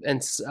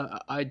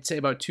I'd say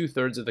about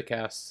 2/3 of the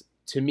cast,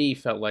 to me,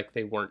 felt like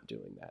they weren't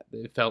doing that.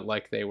 It felt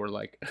like they were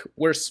like,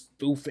 we're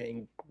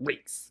spoofing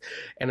Grease.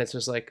 And it's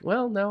just like,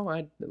 well, no,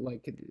 I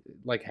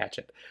like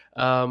Hatchet.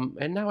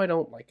 And now I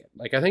don't like it.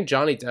 Like, I think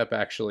Johnny Depp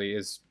actually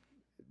is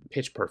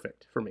pitch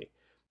perfect for me.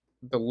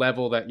 The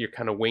level that you're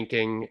kind of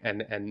winking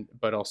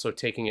but also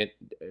taking it,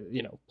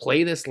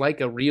 play this like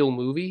a real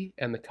movie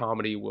and the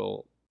comedy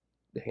will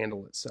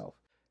handle itself.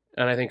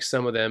 And I think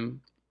some of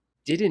them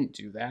didn't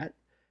do that.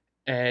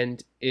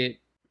 And it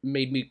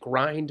made me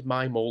grind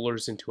my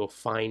molars into a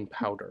fine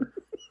powder.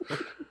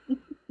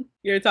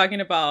 You're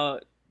talking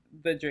about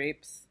the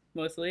drapes,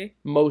 mostly?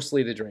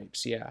 Mostly the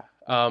drapes, yeah.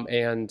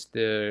 And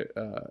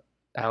the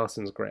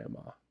Allison's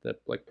grandma, the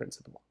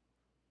principal.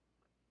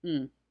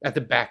 At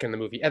the back end of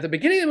the movie. At the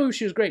beginning of the movie,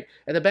 she was great.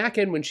 At the back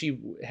end, when she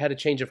had a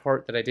change of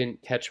heart that I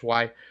didn't catch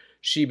why,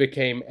 she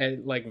became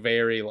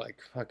very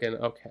fucking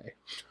okay.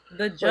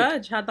 The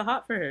judge had the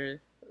hot for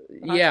her.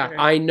 Yeah,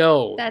 I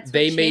know.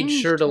 They made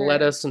sure to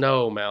let us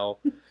know, Mel.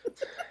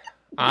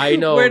 I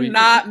know. We're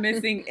not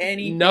missing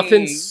anything.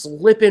 Nothing's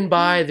slipping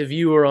by the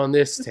viewer on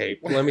this tape.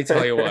 Let me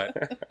tell you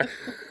what.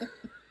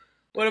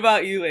 What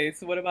about you,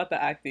 Lace? What about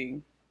the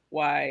acting?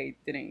 Why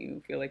didn't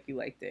you feel like you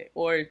liked it?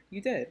 Or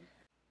you did?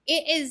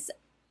 It is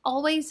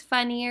always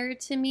funnier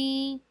to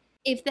me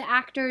if the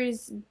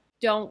actors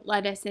don't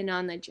let us in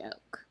on the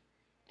joke.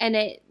 And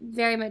it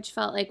very much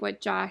felt like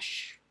what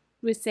Josh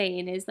was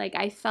saying is like,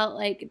 I felt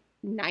like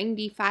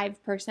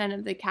 95%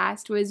 of the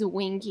cast was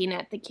winking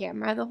at the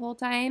camera the whole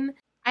time.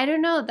 I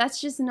don't know.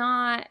 That's just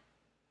not,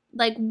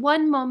 like,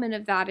 one moment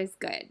of that is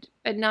good,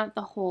 but not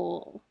the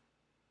whole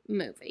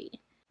movie.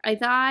 I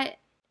thought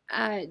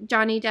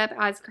Johnny Depp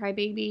as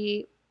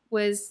Crybaby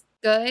was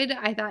good.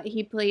 I thought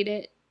he played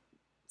it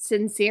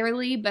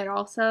sincerely, but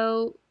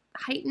also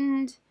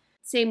heightened.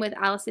 Same with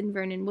Allison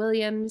Vernon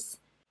Williams,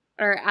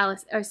 Amy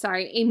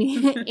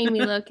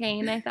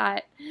Locane.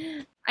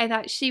 I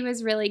thought she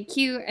was really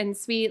cute and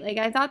sweet. Like,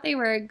 I thought they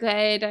were a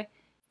good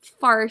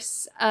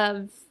farce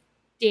of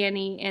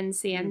Danny and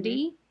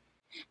Sandy.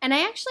 And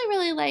I actually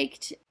really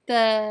liked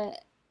the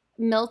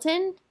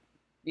Milton,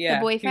 the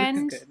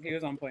boyfriend. He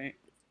was on point.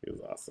 He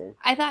was awesome.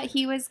 I thought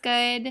he was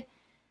good.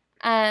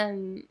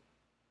 I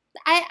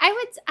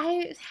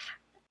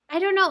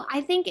don't know.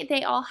 I think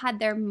they all had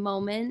their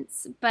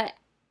moments, but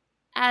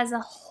as a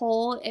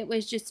whole, it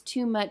was just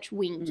too much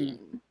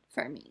winking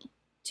for me.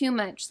 Too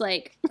much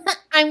like,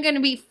 I'm going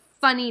to be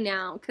funny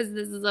now because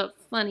this is a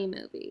funny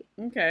movie.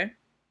 Okay.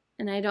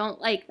 And I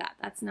don't like that.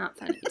 That's not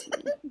funny to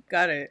me.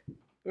 Got it.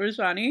 Where's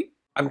Shani?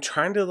 I'm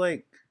trying to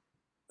like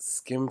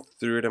skim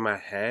through it in my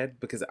head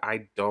because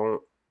I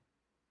don't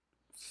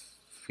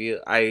feel,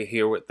 I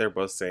hear what they're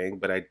both saying,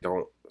 but I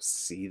don't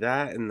see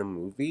that in the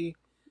movie.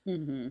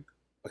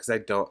 Because I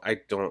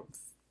don't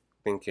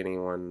think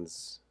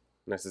anyone's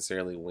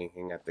necessarily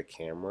winking at the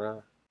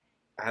camera.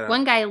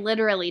 One guy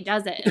literally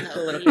does it in the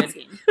opening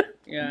scene.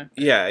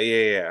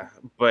 Yeah.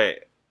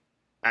 But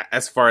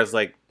as far as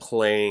like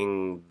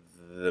playing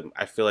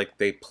I feel like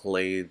they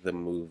play the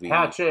movie.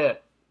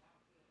 Hatchet.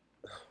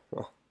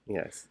 Well,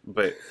 yes,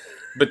 but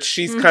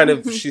she's kind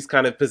of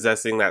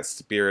possessing that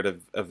spirit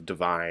of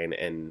divine,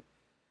 and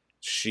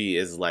she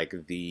is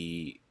like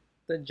the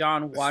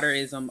John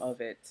Waterism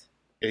of it.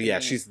 Yeah,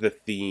 she's the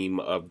theme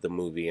of the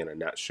movie in a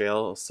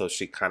nutshell. So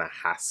she kind of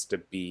has to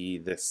be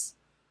this.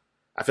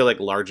 I feel like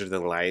larger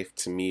than life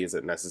to me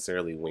isn't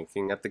necessarily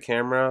winking at the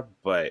camera,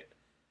 but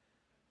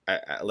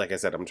like I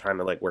said, I'm trying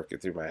to like work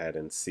it through my head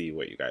and see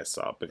what you guys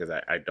saw because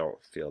I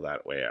don't feel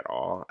that way at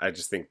all. I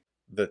just think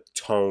the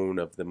tone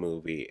of the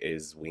movie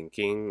is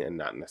winking and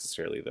not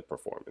necessarily the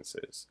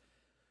performances.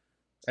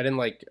 I didn't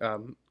like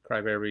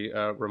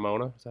Crybaby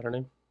Ramona. Is that her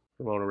name?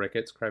 Ramona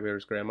Ricketts,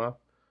 Crybaby's grandma.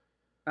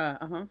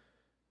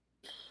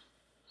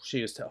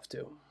 She was tough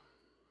too.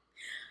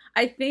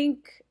 I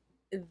think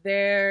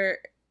there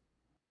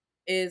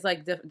is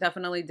like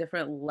definitely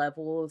different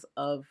levels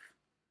of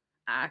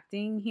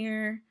acting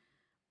here,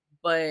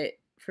 but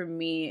for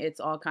me it's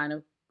all kind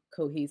of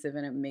cohesive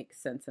and it makes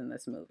sense in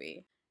this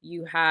movie.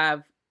 You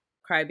have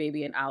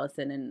Crybaby and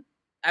Allison, and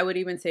I would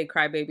even say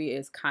Crybaby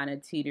is kind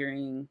of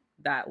teetering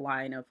that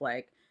line of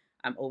like,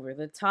 I'm over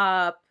the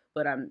top,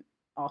 but I'm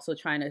also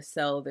trying to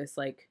sell this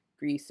like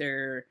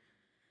greaser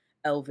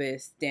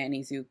Elvis,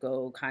 Danny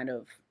Zuko kind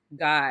of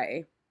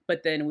guy.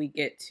 But then we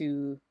get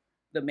to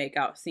the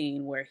makeout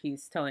scene where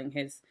he's telling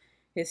his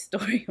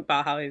story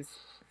about how his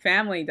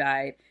family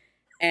died,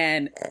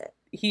 and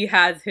he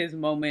has his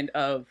moment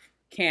of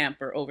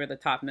camp or over the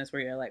topness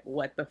where you're like,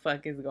 what the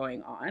fuck is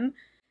going on?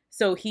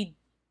 So he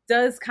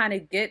does kind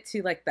of get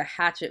to like the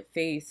hatchet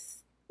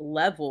face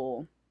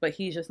level, but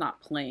he's just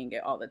not playing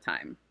it all the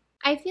time.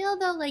 I feel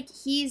though like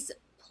he's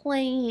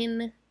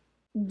playing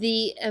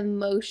the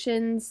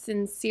emotions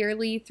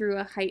sincerely through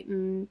a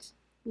heightened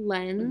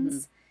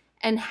lens,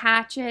 and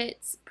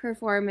Hatchet's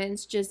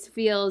performance just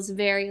feels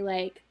very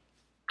like,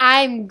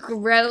 I'm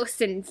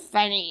gross and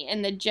funny,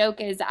 and the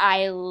joke is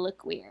I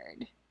look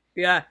weird.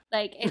 Yeah.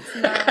 Like it's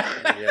not,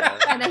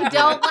 and I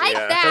don't like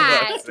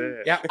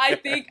that. Yeah.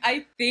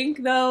 I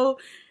think though,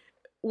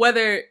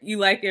 whether you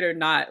like it or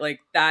not,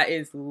 like that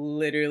is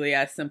literally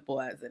as simple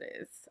as it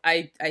is.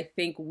 I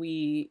think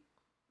we,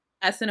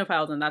 as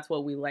cinephiles, and that's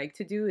what we like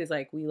to do, is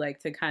like we like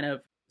to kind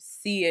of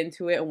see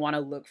into it and want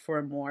to look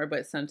for more,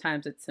 but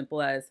sometimes it's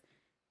simple as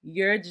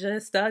you're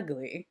just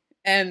ugly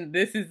and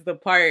this is the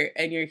part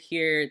and you're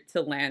here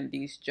to land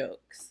these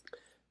jokes.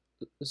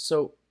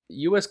 So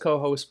you as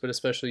co-hosts, but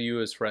especially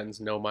you as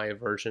friends, know my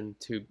aversion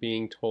to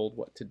being told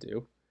what to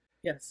do.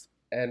 Yes.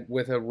 And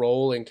with a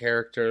role and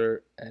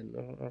character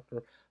and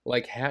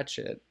like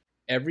Hatchet,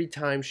 every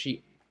time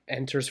she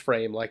enters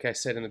frame, like I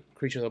said in the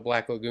Creature of the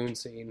Black Lagoon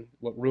scene,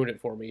 what ruined it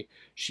for me,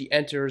 she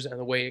enters and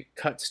the way it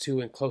cuts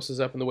to and closes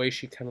up and the way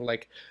she kind of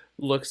like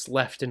looks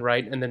left and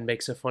right and then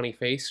makes a funny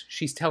face,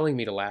 she's telling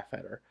me to laugh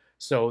at her.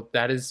 So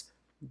that is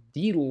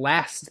the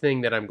last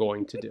thing that I'm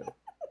going to do.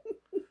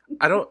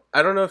 I don't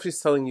know if she's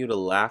telling you to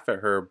laugh at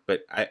her,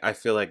 but I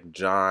feel like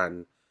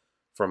John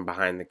from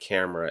behind the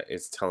camera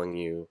is telling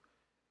you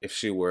if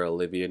she were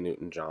Olivia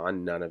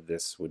Newton-John, none of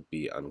this would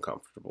be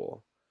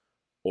uncomfortable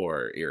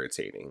or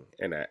irritating.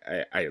 And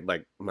I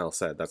like Mel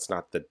said, that's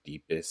not the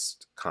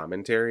deepest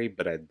commentary,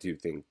 but I do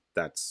think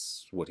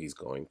that's what he's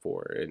going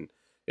for. And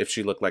if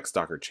she looked like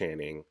Stockard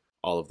Channing,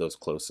 all of those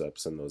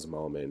close-ups and those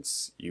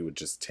moments, you would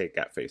just take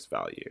at face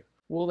value.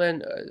 Well,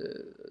 then,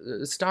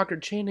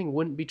 Stockard Channing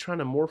wouldn't be trying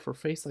to morph her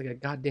face like a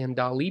goddamn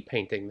Dali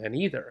painting then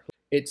either.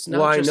 It's not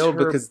well, just I know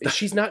her, because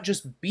she's not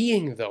just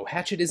being, though.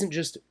 Hatchet isn't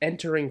just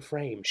entering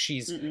frame.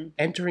 She's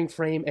entering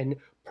frame and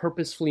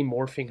purposefully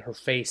morphing her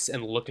face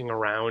and looking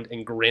around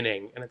and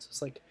grinning. And it's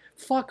just like,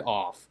 fuck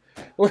off.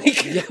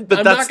 Like, yeah,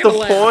 but that's the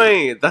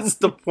point. That's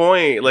the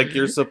point. Like,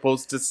 you're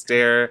supposed to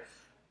stare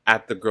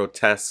at the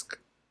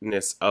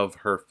grotesqueness of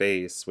her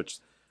face, which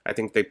I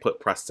think they put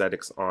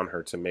prosthetics on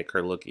her to make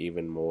her look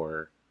even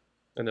more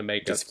and the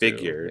makeup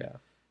disfigured. Too, yeah.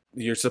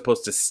 You're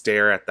supposed to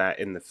stare at that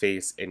in the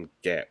face and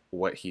get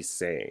what he's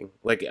saying.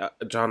 Like,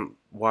 John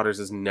Waters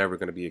is never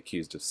going to be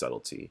accused of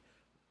subtlety,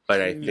 but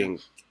I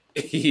think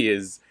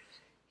he's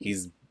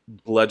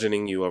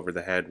bludgeoning you over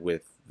the head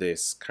with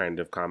this kind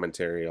of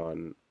commentary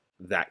on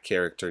that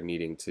character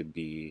needing to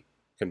be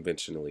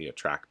conventionally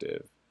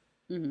attractive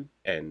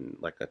and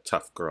like a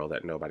tough girl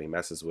that nobody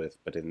messes with.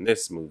 But in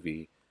this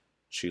movie,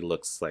 she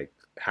looks like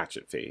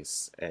Hatchet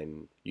Face,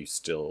 and you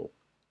still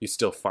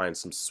find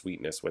some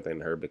sweetness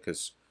within her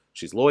because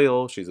she's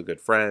loyal, she's a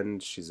good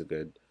friend, she's a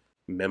good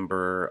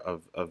member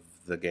of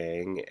the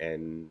gang,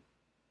 and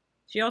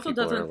she also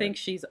doesn't think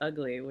she's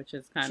ugly, which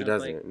is kind of she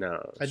doesn't.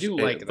 No, I do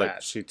like that.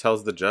 Like, she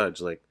tells the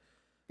judge, like,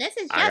 this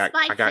is just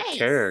I got face.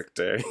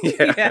 character.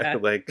 Yeah,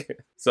 like,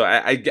 so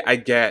I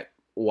get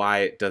why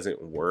it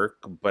doesn't work,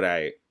 but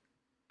I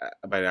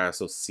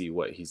also see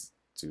what he's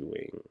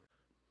doing.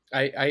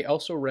 I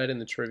also read in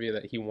the trivia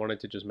that he wanted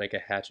to just make a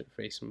Hatchet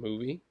Face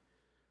movie.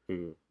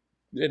 And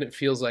it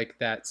feels like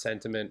that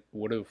sentiment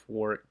would have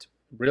worked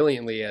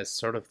brilliantly as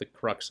sort of the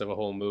crux of a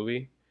whole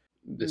movie.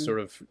 The sort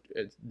of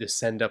the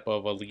send-up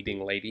of a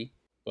leading lady.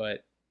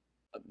 But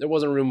there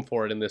wasn't room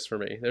for it in this for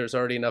me. There's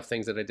already enough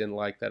things that I didn't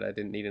like that I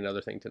didn't need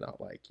another thing to not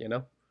like, you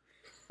know?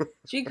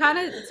 She kind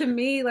of, to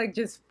me, like,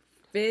 just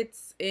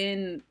fits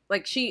in.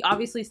 Like, she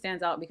obviously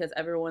stands out because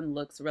everyone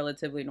looks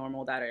relatively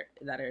normal that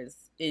is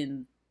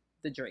in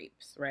the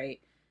drapes,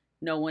 right?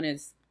 No one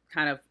is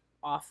kind of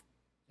off.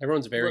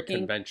 Everyone's very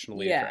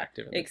conventionally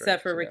attractive.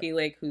 Except for Ricky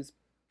Lake, who's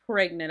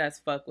pregnant as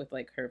fuck with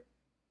like her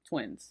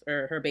twins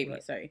or her baby,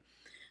 sorry.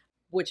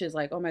 Which is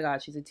like, oh my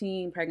God, she's a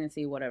teen,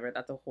 pregnancy, whatever.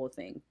 That's a whole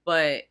thing.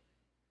 But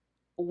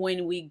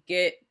when we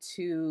get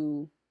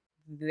to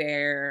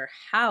their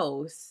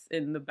house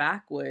in the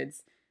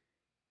backwoods,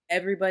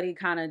 everybody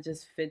kind of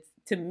just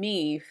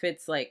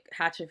fits like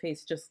Hatchet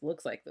Face just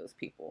looks like those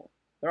people.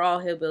 They're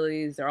all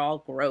hillbillies. They're all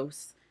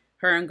gross.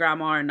 Her and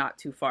Grandma are not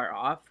too far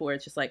off, where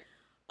it's just like,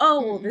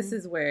 oh, well, this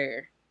is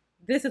where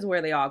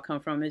they all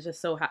come from. It's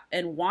just so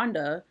and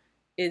Wanda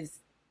is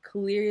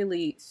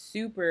clearly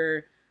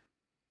super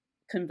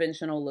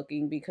conventional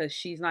looking because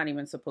she's not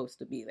even supposed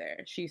to be there.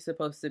 She's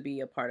supposed to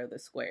be a part of the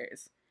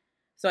squares.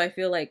 So I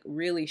feel like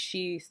really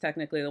she's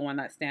technically the one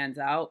that stands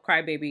out.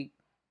 Crybaby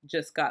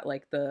just got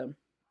like the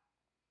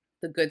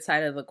good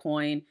side of the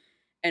coin,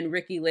 and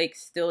Ricky Lake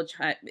still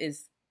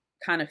is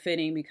kind of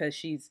fitting because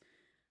she's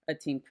a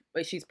teen.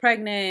 She's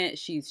pregnant.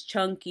 She's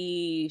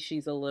chunky.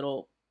 She's a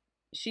little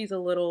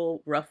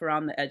rough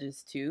around the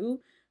edges too.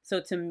 So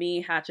to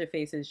me, Hatchet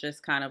Face is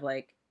just kind of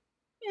like,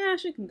 yeah,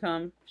 she can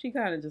come. She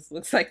kind of just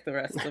looks like the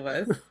rest of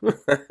us.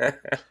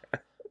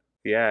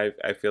 Yeah,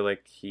 I feel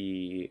like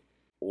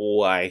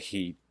why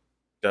he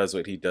does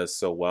what he does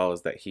so well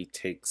is that he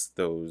takes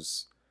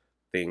those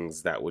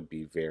things that would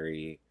be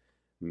very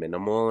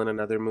minimal in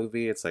another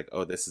movie. It's like,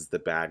 oh, this is the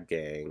bad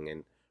gang,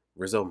 and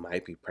Rizzo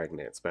might be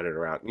pregnant, spread it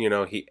around. You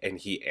know,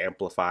 he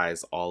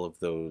amplifies all of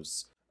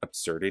those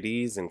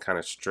absurdities and kind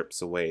of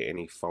strips away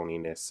any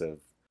phoniness of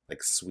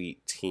like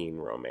sweet teen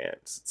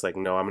romance. It's like,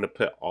 no, I'm going to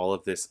put all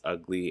of this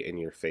ugly in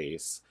your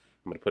face.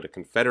 I'm going to put a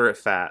Confederate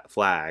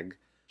flag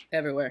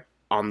everywhere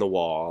on the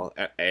wall,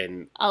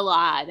 and a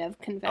lot of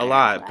Confederate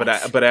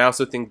flags. But I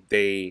also think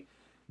they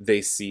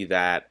see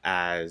that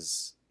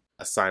as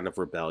a sign of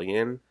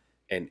rebellion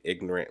and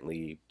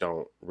ignorantly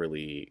don't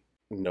really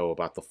know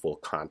about the full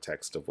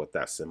context of what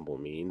that symbol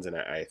means. And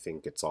I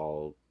think it's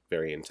all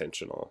very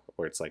intentional,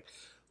 where it's like,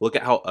 look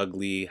at how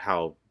ugly,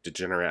 how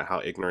degenerate,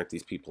 how ignorant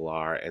these people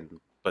are,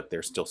 but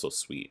they're still so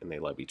sweet and they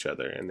love each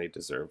other and they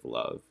deserve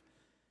love.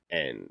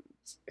 And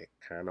it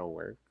kind of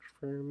worked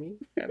for me.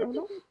 I don't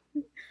know.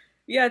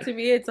 Yeah, to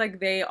me, it's like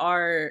they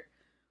are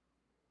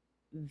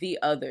the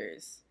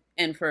others,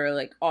 and for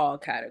like all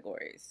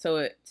categories.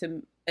 So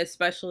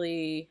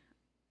especially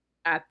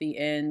at the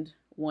end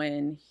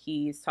when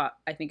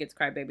I think it's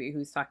Crybaby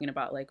who's talking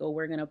about like, oh,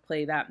 we're gonna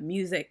play that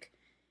music,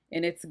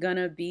 and it's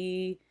gonna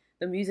be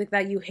the music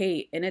that you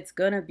hate, and it's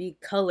gonna be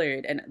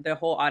colored, and the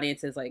whole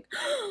audience is like,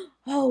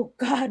 oh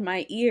God,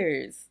 my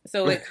ears.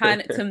 So it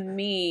kind of, to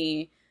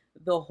me,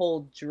 the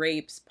whole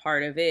drapes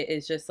part of it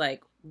is just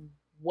like,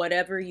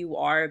 whatever you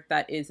are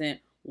that isn't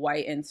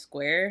white and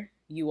square,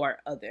 you are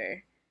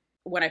other.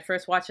 When I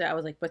first watched it, I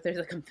was like, but there's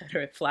a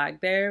Confederate flag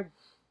there.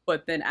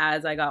 But then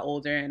as I got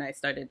older and I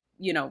started,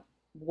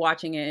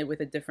 watching it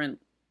with a different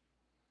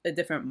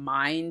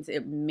mind,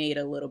 it made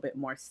a little bit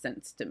more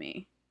sense to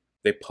me.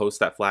 They post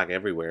that flag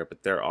everywhere,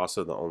 but they're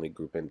also the only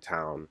group in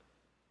town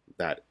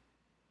that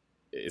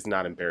is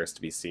not embarrassed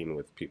to be seen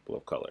with people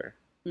of color.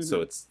 Mm-hmm.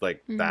 So it's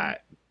like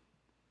that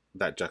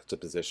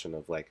juxtaposition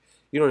of like,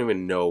 you don't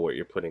even know what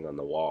you're putting on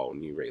the wall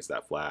when you raise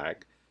that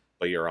flag,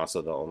 but you're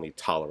also the only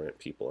tolerant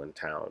people in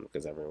town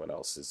because everyone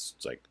else is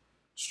like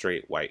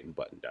straight white and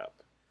buttoned up.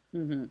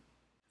 Mm-hmm.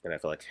 And I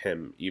feel like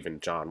even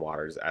John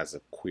Waters as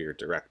a queer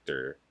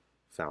director,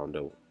 found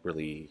a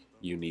really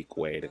unique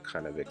way to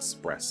kind of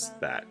express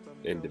that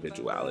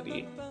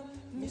individuality.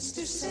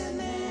 Mr.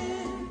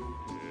 Sandman.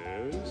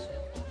 Yes?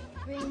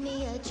 Bring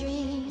me a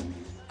dream.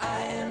 I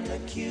am the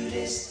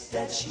cutest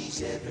that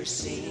she's ever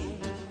seen.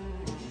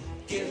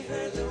 Give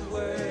her the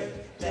word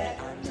that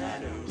I'm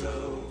not a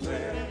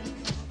rover.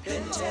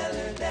 Then tell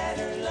her that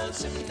her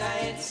lonesome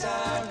nights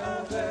are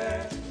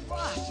over.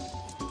 What?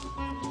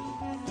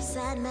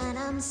 sad man,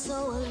 I'm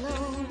so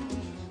alone.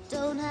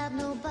 Don't have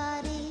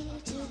nobody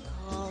to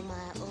call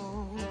my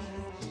own.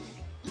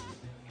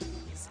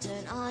 Let's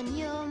turn on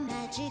your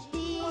magic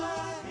beam.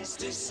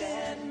 Mr.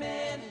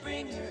 Sandman,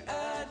 bring her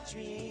a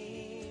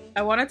dream.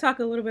 I want to talk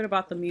a little bit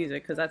about the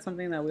music because that's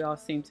something that we all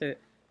seem to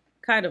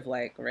kind of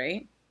like,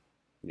 right?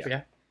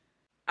 Yeah.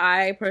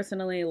 I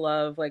personally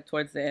love, like,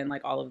 towards the end,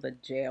 like, all of the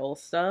jail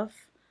stuff.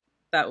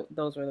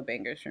 Those were the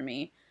bangers for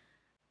me.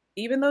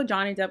 Even though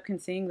Johnny Depp can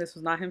sing, this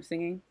was not him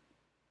singing.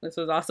 This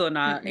was also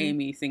not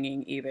Amy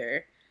singing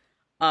either.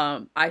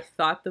 I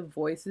thought the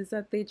voices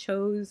that they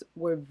chose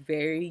were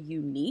very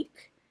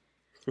unique.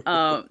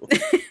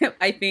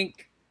 I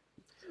think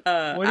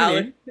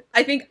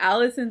I think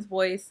Allison's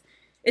voice,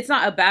 it's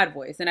not a bad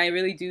voice, and I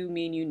really do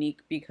mean unique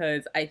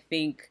because I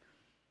think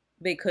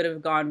they could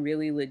have gone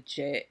really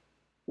legit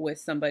with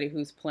somebody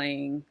who's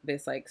playing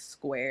this like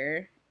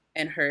square,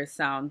 and her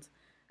sound,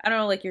 I don't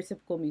know, like your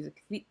typical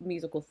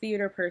musical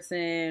theater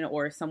person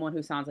or someone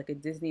who sounds like a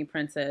Disney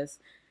princess,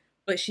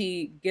 but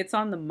she gets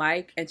on the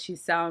mic and she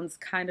sounds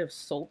kind of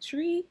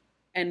sultry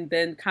and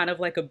then kind of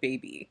like a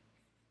baby.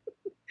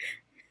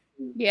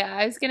 Yeah,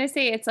 I was gonna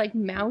say it's like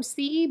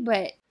mousy,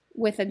 but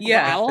with a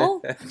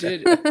growl.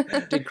 Did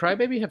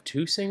Crybaby have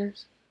two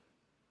singers?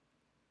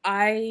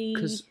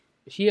 Because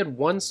he had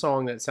one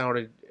song that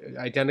sounded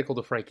identical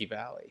to Frankie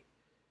Valli,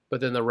 but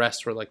then the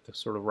rest were like the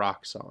sort of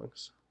rock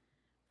songs.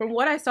 From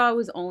what I saw, it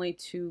was only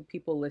two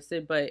people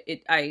listed, but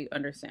I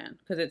understand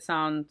because it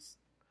sounds.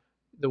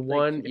 The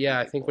one, yeah,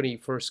 I think when he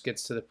first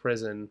gets to the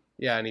prison,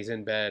 yeah, and he's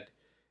in bed,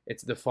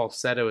 it's the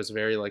falsetto is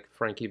very like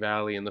Frankie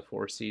Valli in the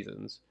Four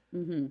Seasons,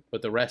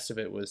 but the rest of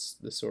it was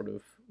the sort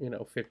of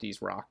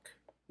 50s rock.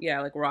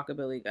 Yeah, like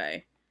rockabilly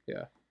guy.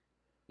 Yeah.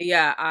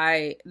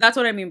 Yeah, that's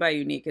what I mean by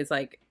unique is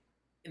like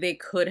they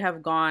could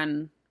have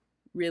gone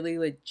really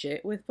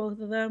legit with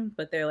both of them,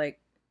 but they're like,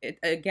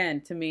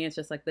 again, to me, it's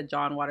just like the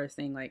John Waters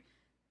thing, like,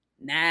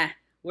 nah,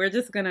 we're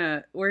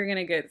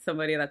gonna get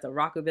somebody that's a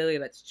rockabilly,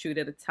 that's true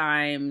to the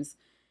times,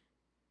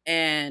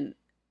 and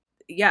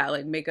yeah,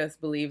 like make us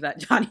believe that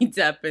Johnny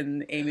Depp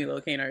and Amy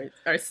Locane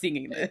are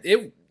singing this.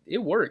 It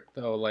worked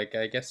though. Like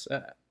I guess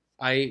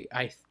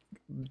I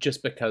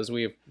just because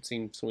we have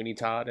seen Sweeney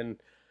Todd,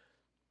 and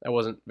I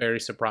wasn't very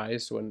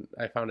surprised when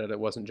I found out it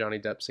wasn't Johnny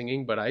Depp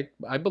singing, but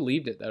I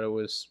believed it that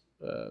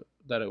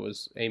it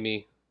was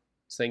Amy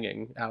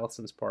singing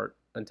Allison's part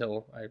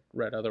until I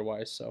read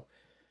otherwise. So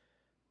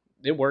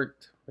it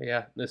worked.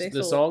 Yeah,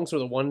 the songs were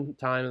the one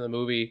time in the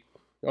movie.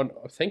 I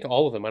think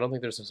all of them. I don't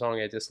think there's a song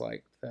I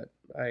disliked that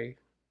I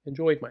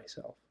enjoyed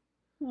myself.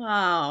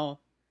 Wow,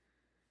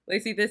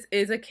 Lacey, this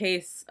is a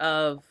case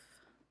of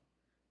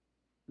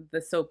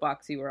the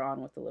soapbox you were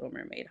on with The Little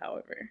Mermaid.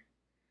 However,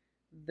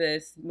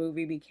 this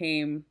movie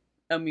became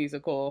a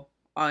musical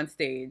on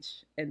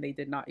stage, and they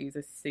did not use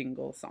a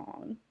single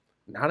song.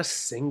 Not a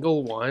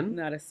single one?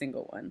 Not a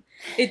single one.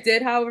 It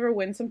did, however,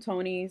 win some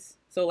Tonys.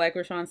 So like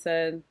Rashawn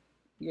said,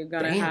 you're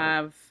going to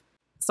have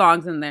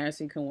songs in there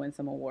so you can win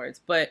some awards.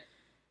 But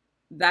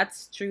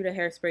that's true to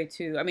Hairspray,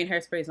 too. I mean,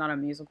 Hairspray is not a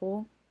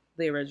musical,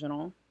 the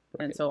original.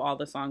 Right. And so all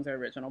the songs are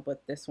original.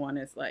 But this one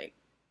is like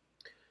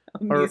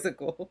a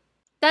musical.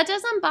 That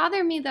doesn't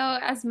bother me, though,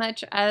 as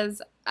much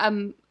as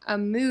a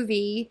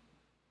movie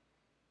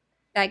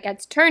that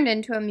gets turned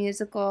into a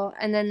musical,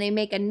 and then they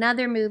make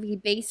another movie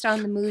based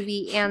on the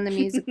movie and the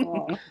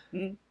musical.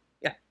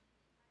 Yeah.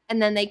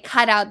 And then they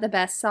cut out the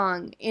best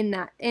song in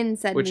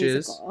said Which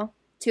musical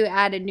to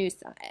add a new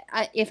song.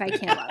 If I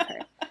can't love her.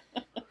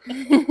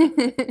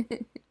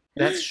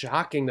 That's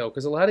shocking, though,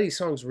 because a lot of these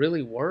songs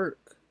really work.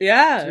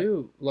 Yeah.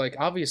 Too. Like,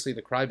 obviously,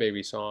 the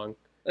Crybaby song.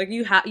 Like,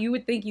 you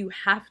would think you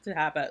have to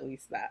have at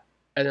least that.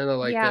 And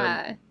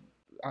then,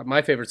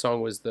 my favorite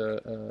song was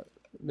the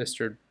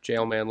Mr.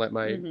 Jailman, Let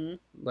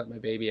My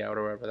Baby Out,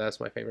 or whatever. That's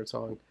my favorite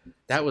song.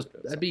 That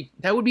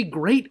would be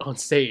great on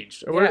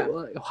stage. Yeah.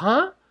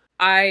 Huh?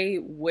 I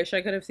wish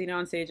I could have seen it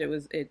on stage.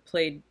 It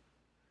played,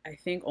 I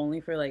think, only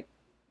for like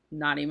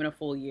not even a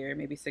full year,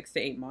 maybe 6 to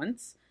 8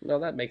 months. No,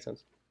 that makes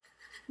sense.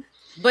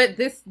 But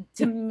this,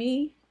 to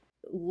me,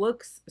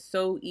 looks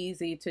so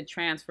easy to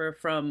transfer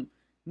from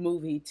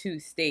movie to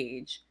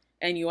stage,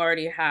 and you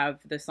already have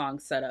the song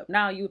set up.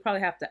 Now, you would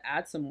probably have to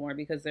add some more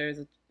because there's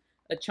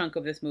a chunk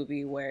of this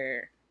movie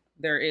where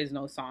there is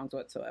no songs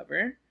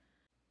whatsoever.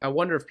 I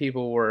wonder if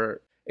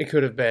it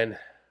could have been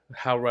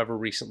however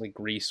recently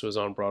Grease was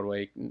on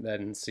Broadway,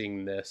 then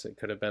seeing this, it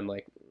could have been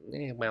like,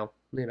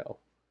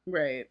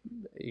 Right.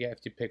 You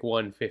have to pick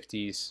one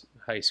 50s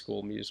high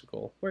school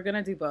musical. We're going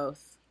to do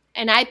both.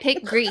 And I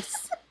picked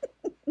Grease.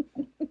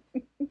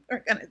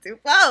 We're going to do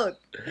both.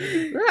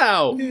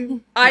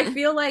 No. I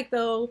feel like,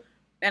 though,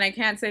 and I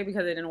can't say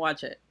because I didn't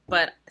watch it,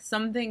 but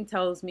something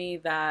tells me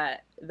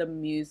that the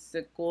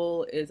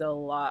musical is a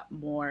lot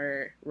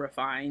more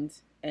refined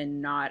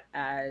and not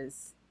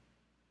as,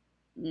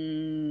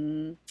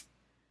 not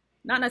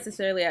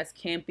necessarily as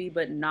campy,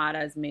 but not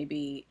as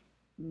maybe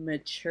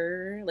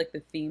mature. Like the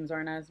themes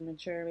aren't as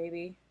mature,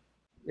 maybe.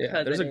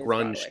 Yeah, there's a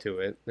grunge to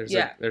it.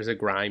 There's a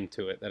grime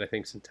to it that I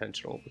think is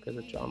intentional because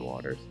of John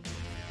Waters.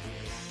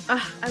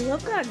 I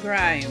love that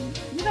grime.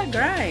 Look at that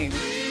grime.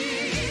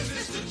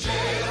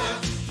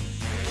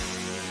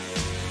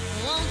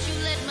 Won't you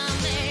let my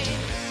man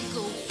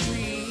go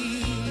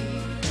free?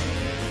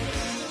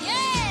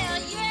 Yeah,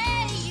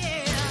 yeah,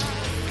 yeah.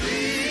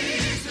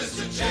 Please,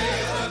 Mr.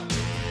 Jailer,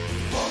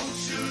 won't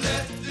you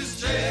let this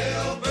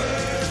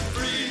jailbird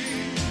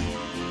free?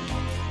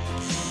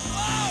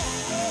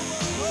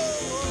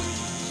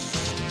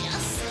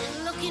 Just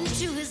look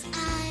into his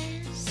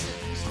eyes.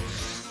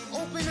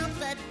 Open up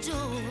that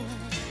door.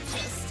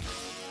 Just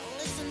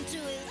listen to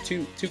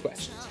his... Two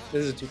questions.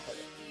 This is a two-parter.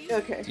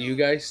 Okay. Do you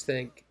guys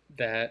think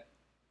that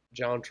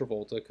John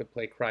Travolta could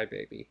play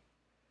Crybaby?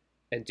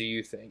 And do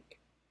you think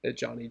that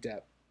Johnny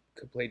Depp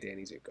could play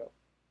Danny Zuko?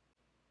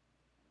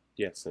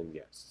 Yes and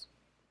yes.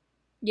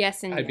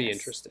 Yes and I'd be yes.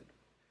 interested.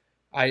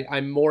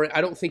 I'm more.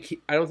 I don't think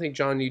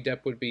Johnny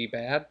Depp would be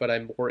bad, but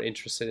I'm more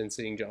interested in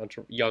seeing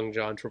young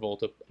John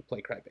Travolta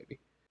play Crybaby.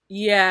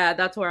 Yeah,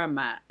 that's where I'm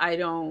at. I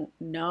don't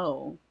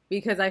know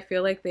because I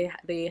feel like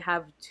they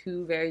have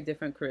two very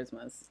different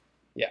charismas.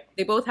 Yeah,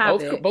 they both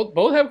have it.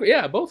 Both have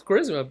both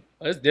charisma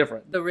is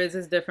different. The Riz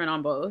is different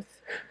on both.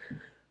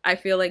 I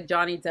feel like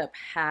Johnny Depp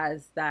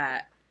has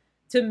that.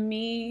 To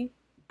me,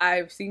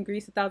 I've seen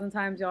Grease 1,000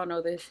 times. Y'all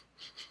know this.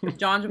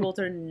 John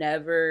Travolta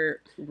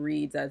never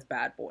reads as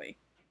bad boy.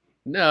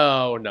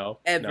 No.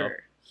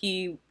 Ever.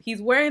 No.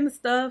 He's wearing the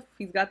stuff.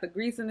 He's got the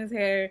grease in his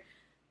hair,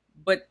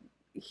 but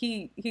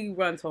he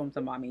runs home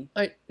to mommy.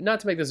 Not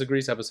to make this a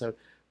Grease episode,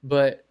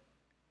 but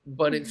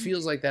it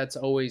feels like that's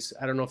always,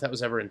 I don't know if that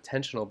was ever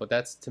intentional, but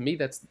that's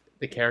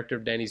the character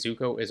of Danny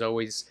Zuko is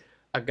always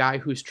a guy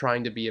who's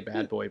trying to be a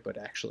bad boy, but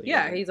actually...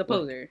 Yeah, he's a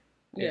poser.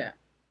 Yeah.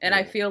 And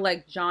I feel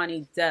like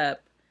Johnny Depp,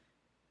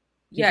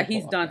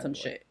 he's done some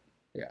shit.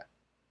 Yeah.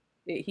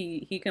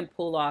 He can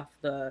pull off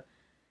I've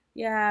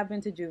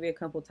been to juvie a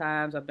couple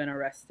times, I've been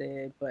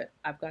arrested, but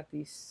I've got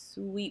these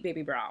sweet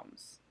baby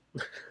browns.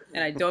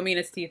 And I don't mean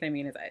his teeth, I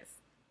mean his eyes.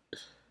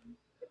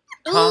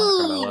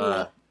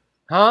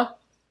 Huh?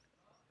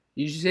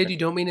 You said you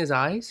don't mean his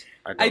eyes?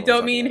 I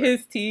don't mean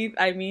his teeth.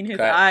 I mean his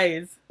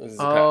eyes. This is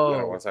I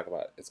don't want to talk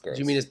about it. It's gross.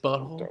 Do you mean his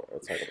butthole? Don't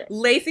want to talk about it.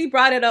 Lacey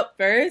brought it up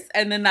first,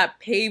 and then that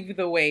paved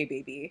the way,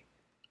 baby.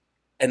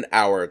 An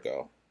hour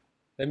ago.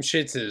 Them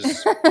shits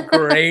is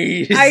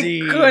crazy. I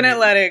couldn't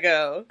let it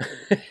go.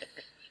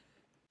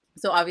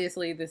 So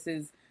obviously, this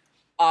is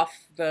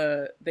off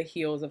the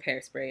heels of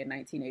Hairspray in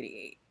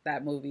 1988.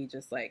 That movie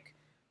just like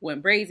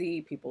went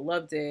brazy. People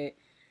loved it,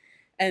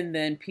 and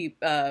then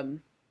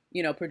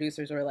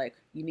producers were like,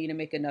 you need to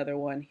make another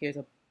one. Here's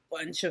a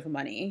bunch of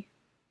money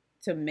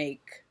to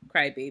make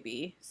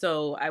Crybaby.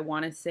 So I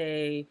want to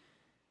say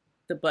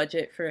the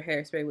budget for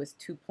Hairspray was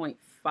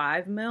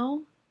 2.5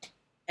 mil,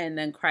 and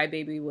then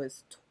Crybaby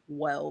was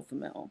 12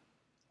 mil.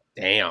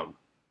 Damn.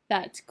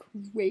 That's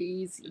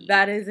crazy.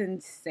 That is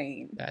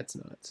insane. That's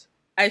nuts.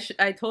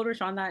 I told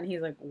Rashawn that, and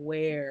he's like,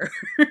 where?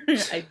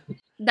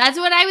 That's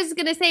what I was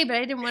going to say, but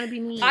I didn't want to be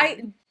mean.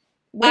 I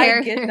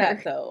get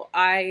that, though.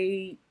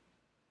 I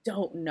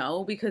don't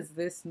know, because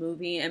this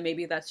movie, and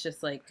maybe that's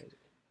just like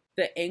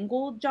the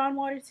angle John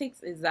Waters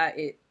takes, is that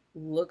it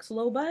looks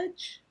low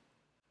budge.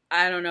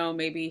 I don't know,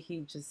 maybe he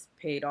just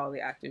paid all the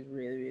actors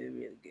really, really,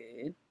 really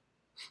good,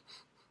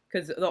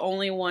 because the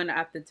only one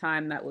at the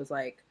time that was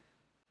like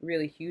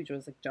really huge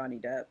was like Johnny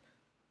Depp.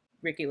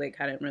 Ricky Lake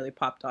hadn't really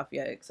popped off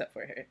yet, except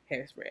for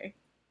Hairspray.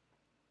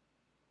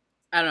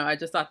 I don't know, I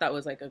just thought that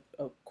was like a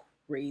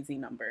crazy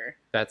number.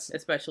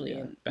 Especially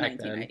in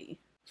 1990 then,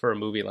 for a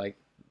movie like,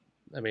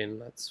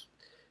 that's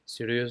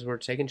studios were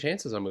taking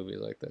chances on movies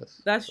like this.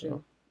 That's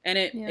true. And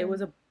it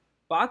was a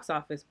box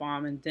office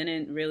bomb and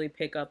didn't really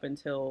pick up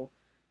until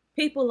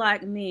people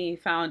like me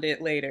found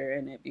it later,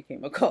 and it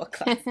became a cult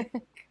classic.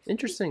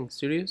 Interesting.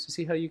 Studios, to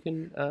see how you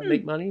can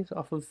make money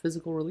off of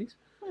physical release.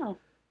 Oh,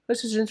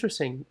 this is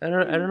interesting. I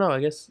don't know. I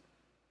guess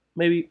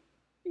maybe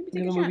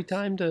give a movie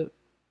time to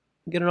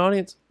get an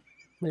audience.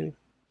 Maybe.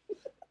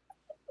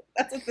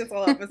 That's what this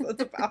whole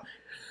episode's about.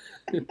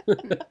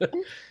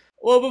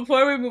 Well,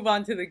 before we move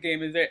on to the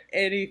game, is there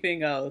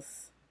anything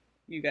else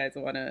you guys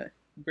want to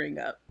bring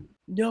up?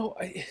 No,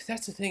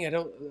 that's the thing. I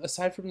don't.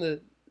 Aside from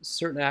the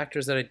certain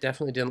actors that I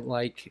definitely didn't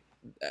like,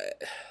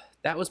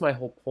 that was my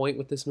whole point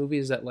with this movie.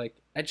 Is that like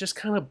I just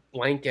kind of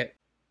blanket,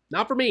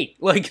 not for me,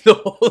 like the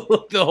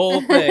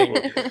whole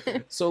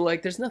thing. So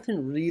like, there's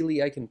nothing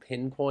really I can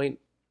pinpoint,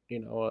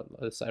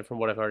 aside from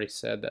what I've already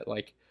said, that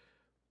like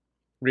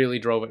really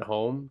drove it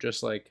home.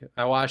 Just like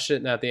I watched it,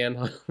 and at the end,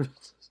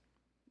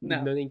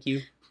 no, thank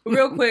you.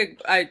 Real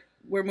quick,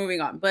 we're moving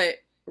on, but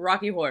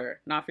Rocky Horror,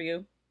 not for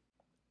you?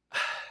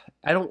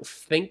 I don't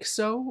think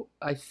so.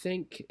 I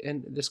think,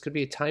 and this could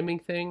be a timing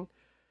thing,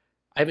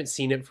 I haven't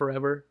seen it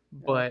forever,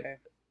 but okay.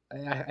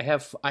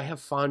 I have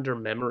fonder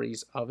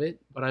memories of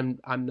it, but I'm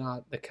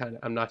not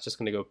I'm not just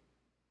gonna go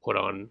put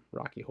on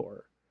Rocky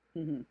Horror.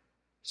 Mm-hmm.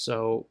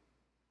 So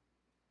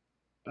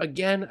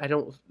again,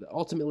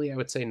 ultimately I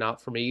would say not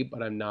for me,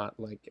 but I'm not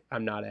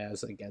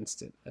as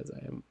against it as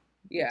I am.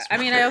 Yeah,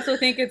 I also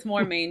think it's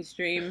more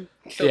mainstream,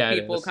 so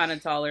people kind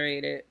of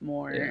tolerate it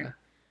more.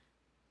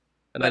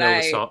 And But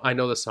I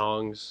know the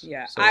songs.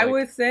 Yeah, so, I like,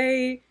 would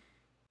say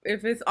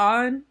if it's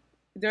on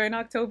during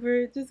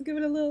October, just give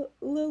it a little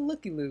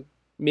looky-loo.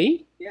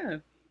 Me? Yeah.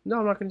 No,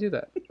 I'm not gonna do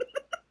that.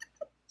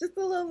 Just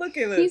a little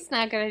looky-loo. He's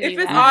not gonna do If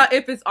it's that. on,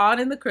 if it's on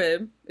in the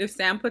crib, if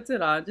Sam puts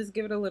it on, just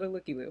give it a little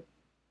looky-loo.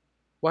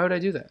 Why would I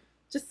do that?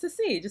 Just to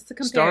see, just to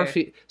compare.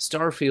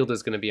 Starfield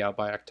is gonna be out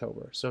by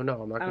October, so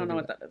no, I'm not. I don't know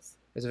what that is.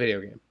 It's a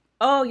video game.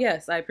 Oh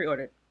yes, I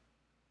pre-ordered.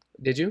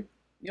 Did you?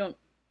 You don't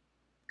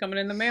coming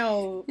in the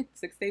mail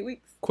 6 to 8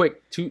 weeks.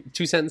 Quick, two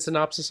sentence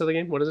synopsis of the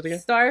game. What is it again?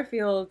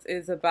 Starfield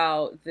is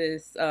about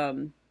this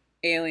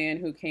alien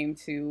who came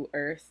to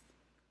Earth,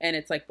 and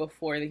it's like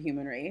before the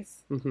human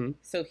race. Mm-hmm.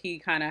 So he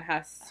kind of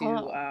has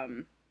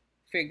to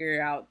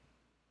figure out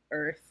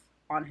Earth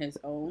on his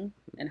own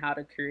and how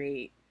to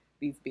create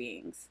these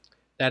beings.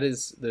 That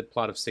is the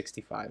plot of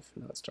 65,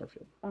 not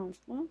Starfield. Oh,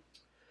 well.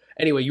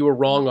 Anyway, you were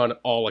wrong on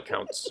all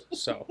accounts.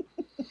 So,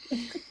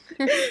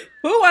 who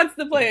wants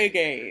to play a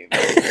game? I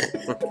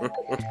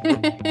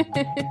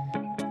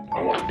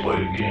want to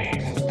play a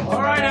game.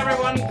 All right,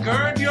 everyone,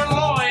 gird your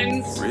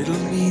loins. Riddle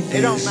me this.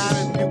 It don't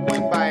matter if you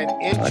win by an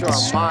inch or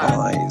a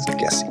mile.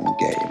 Guessing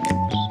game.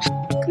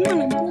 Come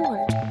on, I'm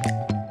bored.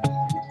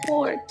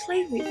 Bored.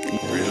 Play with me.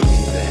 Riddle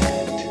me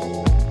that.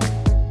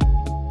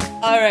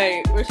 All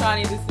right,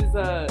 Rashani, this is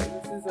a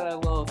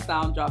little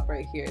sound drop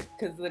right here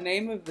because the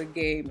name of the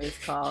game is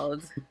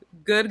called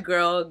Good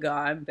Girl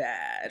Gone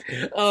Bad.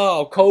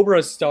 Oh,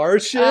 Cobra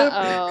Starship.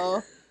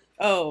 Oh,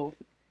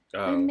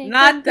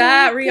 not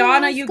that,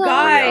 Rihanna, you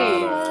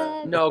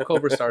guys. No,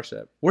 Cobra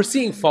Starship. We're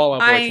seeing Fall Out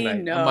Boy I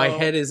tonight. know. My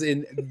head is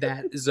in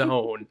that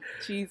zone.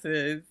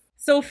 Jesus.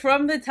 So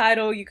from the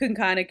title, you can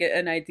kind of get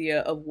an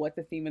idea of what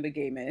the theme of the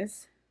game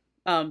is.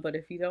 But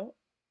if you don't,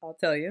 I'll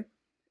tell you.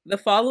 The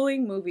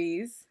following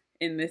movies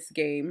in this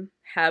game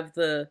have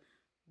the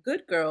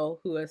good girl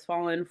who has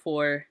fallen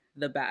for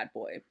the bad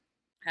boy.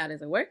 How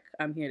does it work?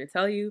 I'm here to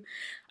tell you.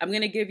 I'm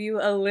going to give you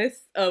a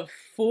list of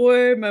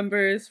 4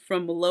 members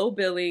from low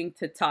billing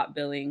to top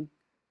billing,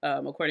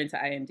 according to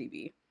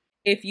IMDb.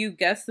 If you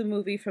guess the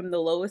movie from the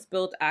lowest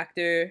billed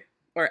actor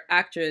or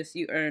actress,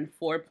 you earn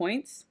 4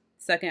 points.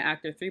 Second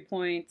actor, 3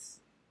 points.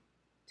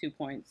 2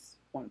 points,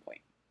 1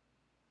 point.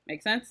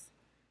 Make sense?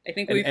 I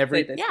think we've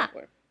played this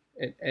before.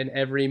 And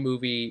every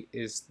movie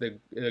is the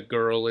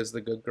girl is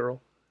the good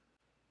girl.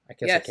 I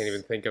guess I can't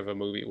even think of a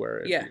movie where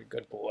it's a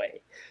good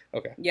boy.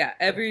 Okay. Yeah,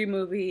 every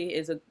movie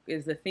is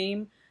the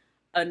theme.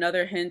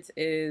 Another hint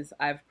is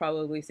I've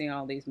probably seen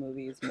all these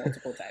movies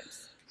multiple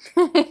times.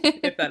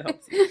 If that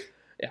helps you.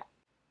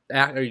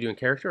 Yeah. Are you doing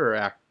character or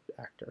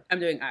actor?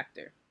 I'm doing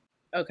actor.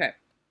 Okay.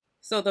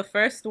 So the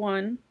first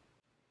one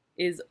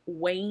is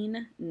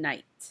Wayne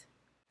Knight.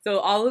 So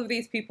all of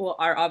these people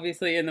are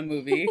obviously in the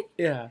movie.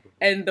 Yeah.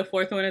 And the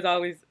fourth one is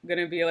always going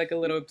to be like a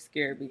little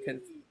obscure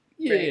because...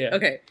 Yeah, right? yeah.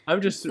 Okay. I'm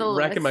just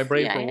racking my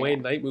brain for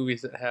Wayne Knight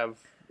movies that have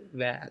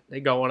that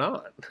going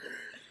on.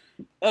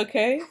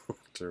 Okay.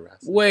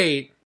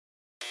 Wait.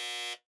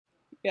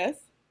 Yes?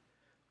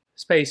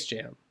 Space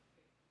Jam.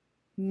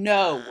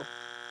 No.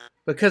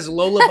 Because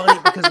Lola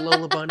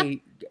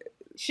Bunny.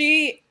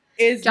 She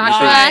is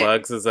not...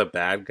 Bugs is a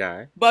bad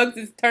guy. Bugs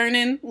is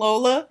turning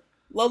Lola.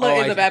 Lola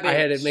is a bad bitch. I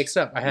had it mixed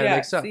up.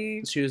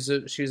 See? She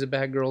was a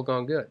bad girl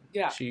gone good.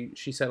 Yeah. She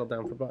settled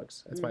down for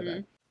Bugs. That's my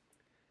bad.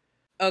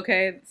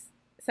 Okay.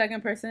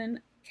 Second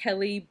person,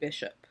 Kelly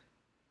Bishop.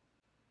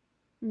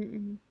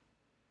 Mm-mm.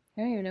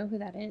 I don't even know who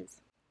that is.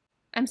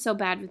 I'm so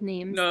bad with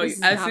names. No, as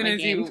soon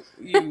as you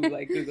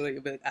like Google it,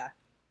 you'll be like, ah.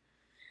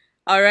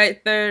 All right,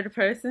 third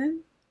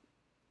person,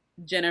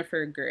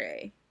 Jennifer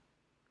Grey.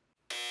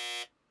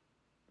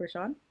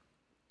 Rashawn?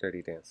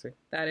 Dirty Dancing.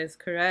 That is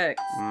correct.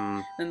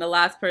 And the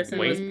last person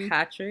was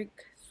Patrick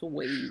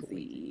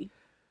Swayze.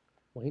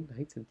 Wayne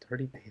Knight's in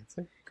Dirty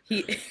Dancing?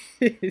 He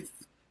is.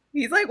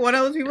 He's like one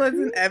of those people that's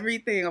in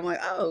everything. I'm like,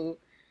 oh.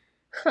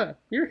 Huh,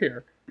 you're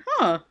here.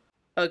 Huh.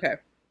 Okay.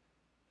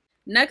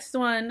 Next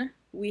one,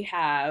 we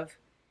have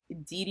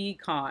Didi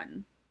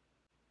Khan.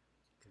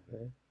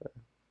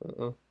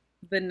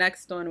 The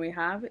next one we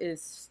have is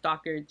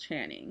Stockard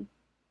Channing.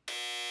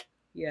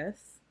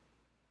 Yes.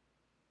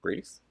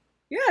 Grease?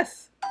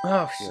 Yes.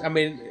 Oh, I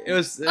mean, it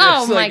was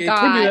my like, God. It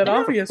could be that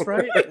obvious,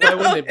 right? Why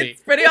wouldn't it be?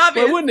 It's pretty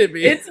obvious. Why wouldn't it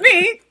be? It's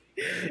me.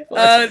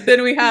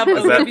 Then we have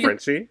Is that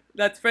Frenchie?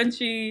 That's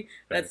Frenchie.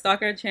 That's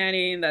Stockard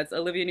Channing. That's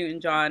Olivia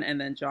Newton-John,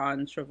 and then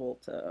John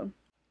Travolta.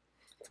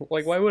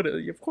 Like, why would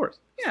it? Of course.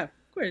 Yeah,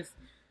 of course.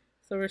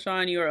 So,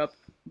 Rashawn, you're up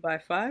by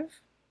 5,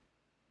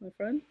 my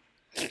friend.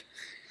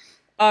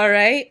 All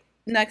right.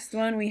 Next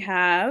one we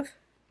have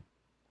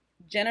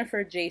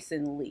Jennifer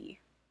Jason Leigh.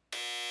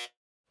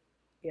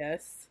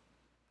 Yes.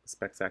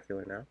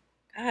 Spectacular Now.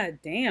 God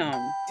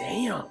damn.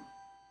 Damn.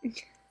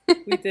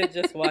 We did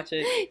just watch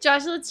it.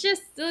 Josh, let's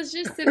just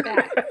sit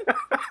back.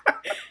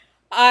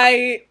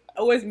 I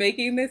was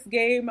making this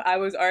game. I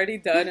was already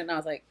done, and I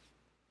was like,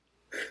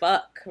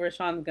 fuck,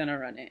 Rashawn's gonna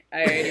run it.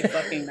 I already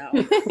fucking know.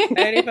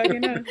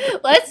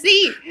 Let's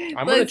see.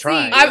 I'm gonna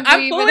try.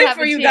 I'm pulling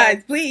for you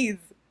guys, please.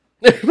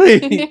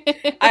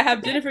 I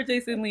have Jennifer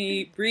Jason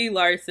Leigh, Brie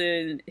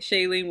Larson,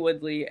 Shailene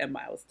Woodley, and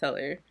Miles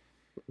Teller.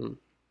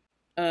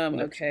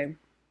 Okay.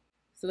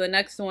 So the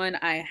next one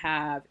I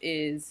have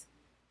is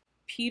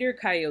Peter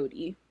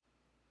Coyote.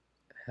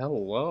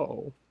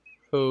 Hello.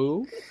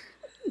 Who?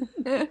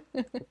 My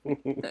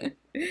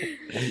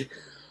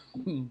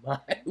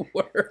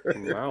word.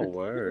 My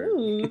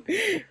word.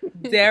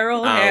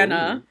 Daryl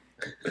Hannah.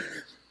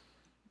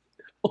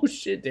 Oh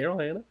shit, Daryl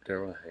Hannah?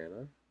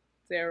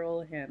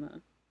 Daryl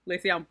Hannah.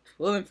 Lacey, I'm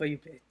pulling for you,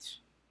 bitch.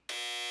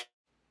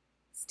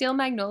 Steel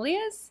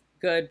Magnolias?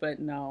 Good, but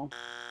no.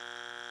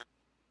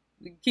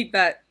 Keep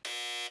that.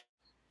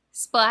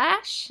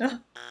 Splash?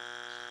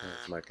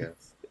 That's my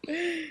guess.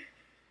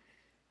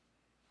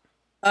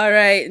 All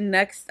right,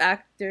 next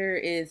actor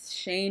is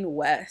Shane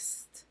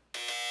West.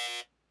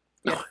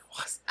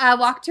 Yes.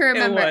 Walk to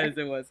Remember.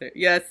 It was her.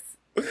 Yes.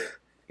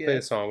 Play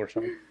a song or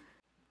something.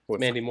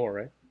 Mandy Moore,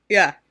 right?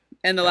 Yeah.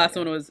 And the last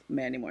one was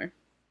Mandy Moore.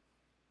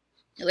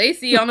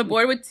 Lacey on the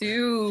board with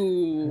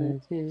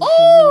 2.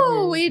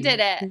 Oh, we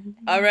did it.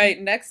 All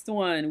right, next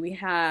one. We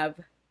have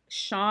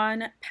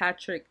Sean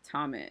Patrick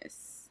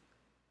Thomas.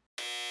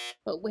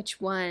 But which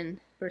one?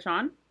 For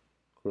Sean?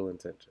 Cruel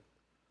Intention.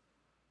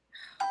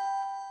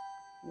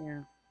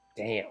 Yeah.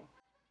 Damn.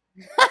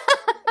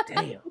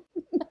 Damn.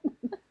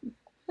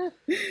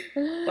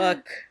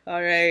 Fuck.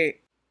 All right.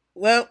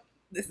 Well,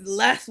 this is the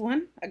last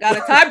one. I got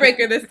a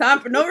tiebreaker this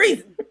time for no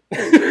reason.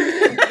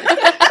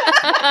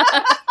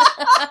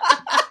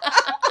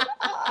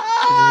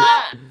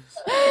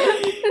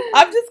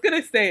 I'm just going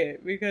to say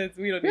it because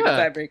we don't need a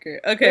tiebreaker.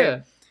 Okay.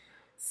 Yeah.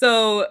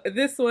 So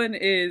this one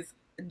is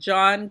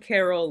John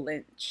Carroll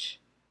Lynch.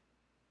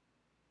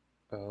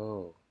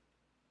 Oh.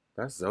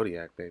 That's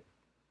Zodiac, baby.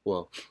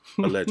 Well,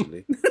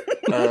 allegedly.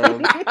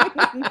 John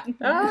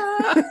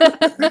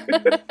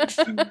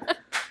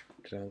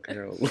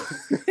Carroll.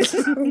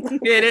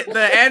 Get it?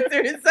 The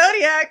answer is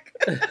Zodiac.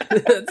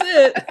 That's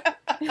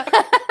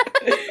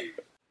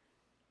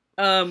it.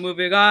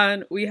 Moving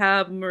on, we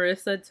have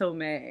Marissa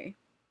Tomei.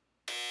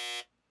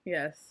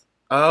 Yes.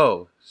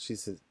 Oh,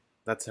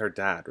 that's her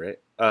dad, right?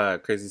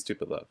 Crazy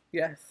Stupid Love.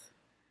 Yes.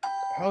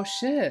 Oh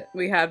shit.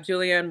 We have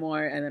Julianne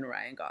Moore and then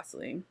Ryan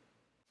Gosling.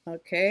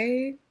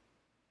 Okay.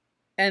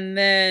 And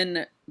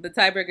then the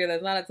tiebreaker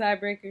that's not a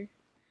tiebreaker.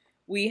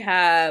 We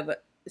have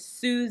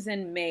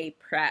Susan May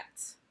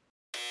Pratt.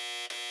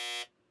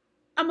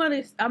 I'm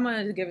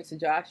gonna give it to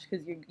Josh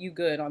because you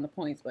good on the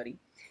points, buddy.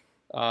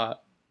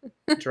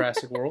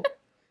 Jurassic World.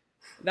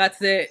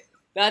 That's it.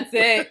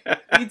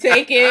 You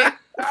take it.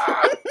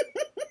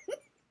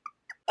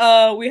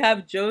 We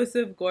have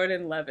Joseph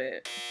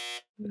Gordon-Levitt.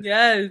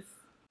 Yes.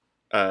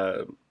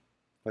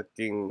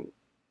 Fucking.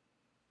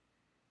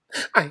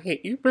 I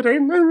hate you, but I.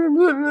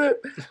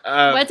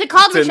 What's it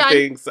called, 10 Rashawn?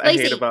 things I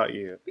Lacey. hate about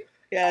you.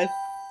 Yes.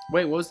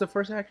 Wait, what was the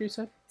first actor you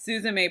said?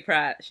 Susan May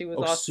Pratt. She was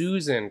also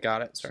Susan.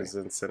 Got it. Sorry. She's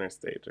in Center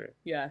Stage, right?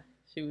 Yeah,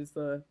 she was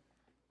the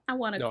I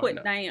want to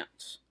quit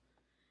dance.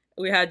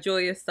 We had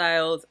Julia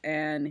Stiles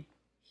and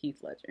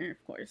Heath Ledger,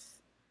 of course.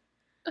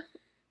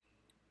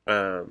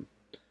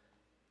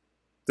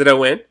 Did I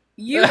win?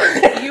 You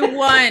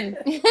won.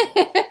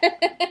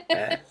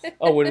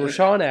 Oh, when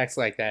Rashawn acts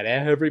like that,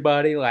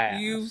 everybody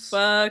laughs. You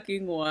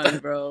fucking won,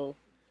 bro.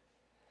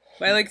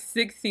 By like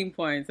 16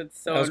 points. That's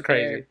so That was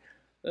unfair. crazy.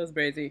 That was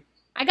crazy.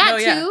 I got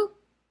 2. Yeah.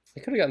 I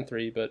could have gotten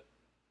 3, but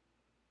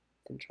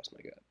didn't trust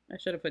my gut. I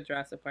should have put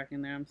Jurassic Park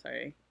in there. I'm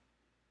sorry.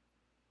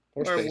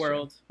 Or Or Space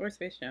World. Jam. Or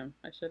Space Jam.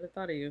 I should have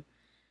thought of you.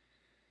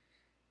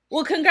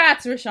 Well,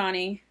 congrats,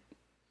 Rashani.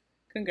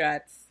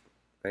 Congrats.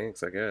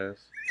 Thanks, I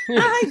guess.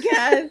 I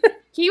guess.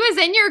 He was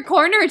in your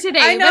corner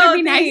today. I You know, better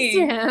be nice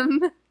to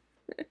him.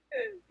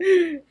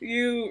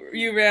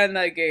 You ran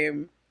that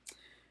game.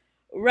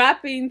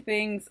 Wrapping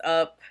things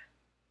up,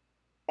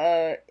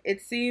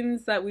 it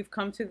seems that we've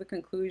come to the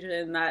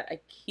conclusion that I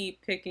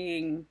keep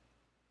picking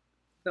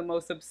the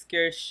most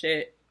obscure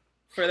shit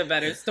for the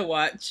betters to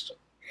watch.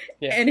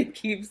 Yeah. And it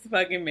keeps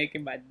fucking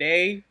making my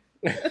day.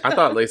 I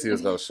thought Lacey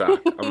was gonna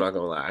shock. I'm not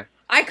gonna lie.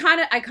 I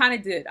kind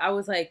of did. I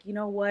was like, you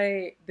know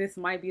what? This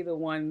might be the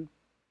one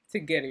to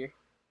get her.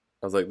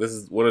 I was like, this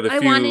is one of the I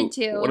wanted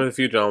to. one of the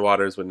few John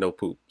Waters with no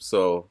poop.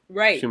 So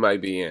right. She might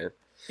be in.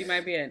 She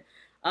might be in.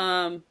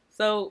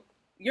 So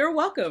you're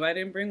welcome. I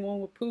didn't bring one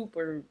with poop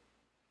or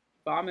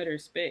vomit or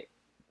spit.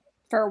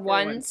 For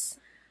once.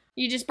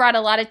 You just brought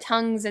a lot of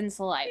tongues and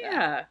saliva.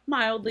 Yeah,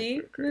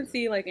 mildly. Didn't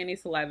see like any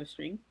saliva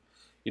stream.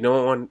 You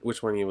know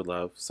which one you would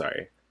love?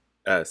 Sorry.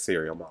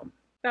 Serial Mom.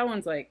 That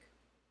one's like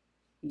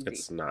easy.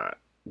 It's not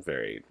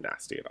very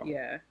nasty at all.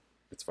 Yeah.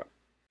 It's fun.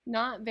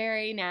 Not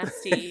very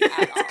nasty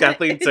at all.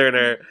 Kathleen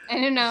Turner.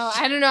 I don't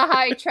know how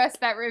I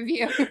trust that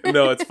review.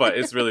 No, it's fun.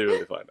 It's really,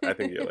 really fun. I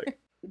think you'll like.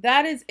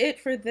 That is it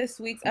for this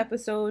week's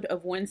episode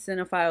of When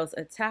Cinephiles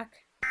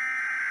Attack.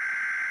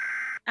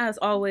 As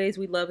always,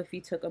 we'd love if you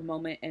took a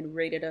moment and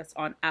rated us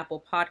on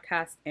Apple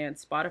Podcasts and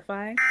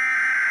Spotify.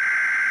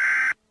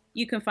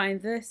 You can find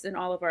this and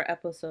all of our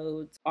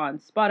episodes on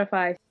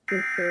Spotify,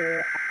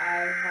 Stitcher,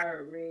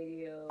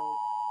 iHeartRadio,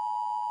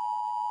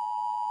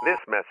 This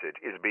message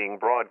is being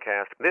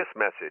broadcast. This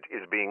message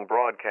is being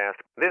broadcast.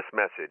 This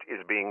message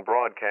is being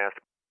broadcast.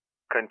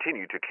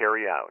 Continue to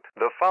carry out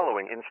the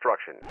following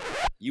instructions.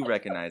 You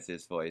recognize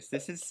this voice.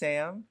 This is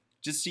Sam.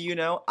 Just so you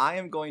know, I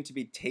am going to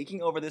be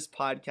taking over this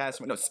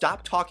podcast. No,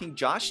 stop talking,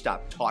 Josh.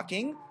 Stop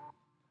talking.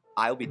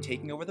 I'll be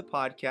taking over the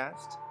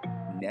podcast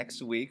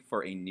next week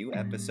for a new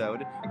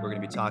episode. We're going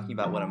to be talking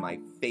about one of my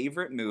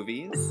favorite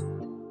movies.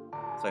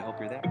 So I hope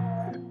you're there.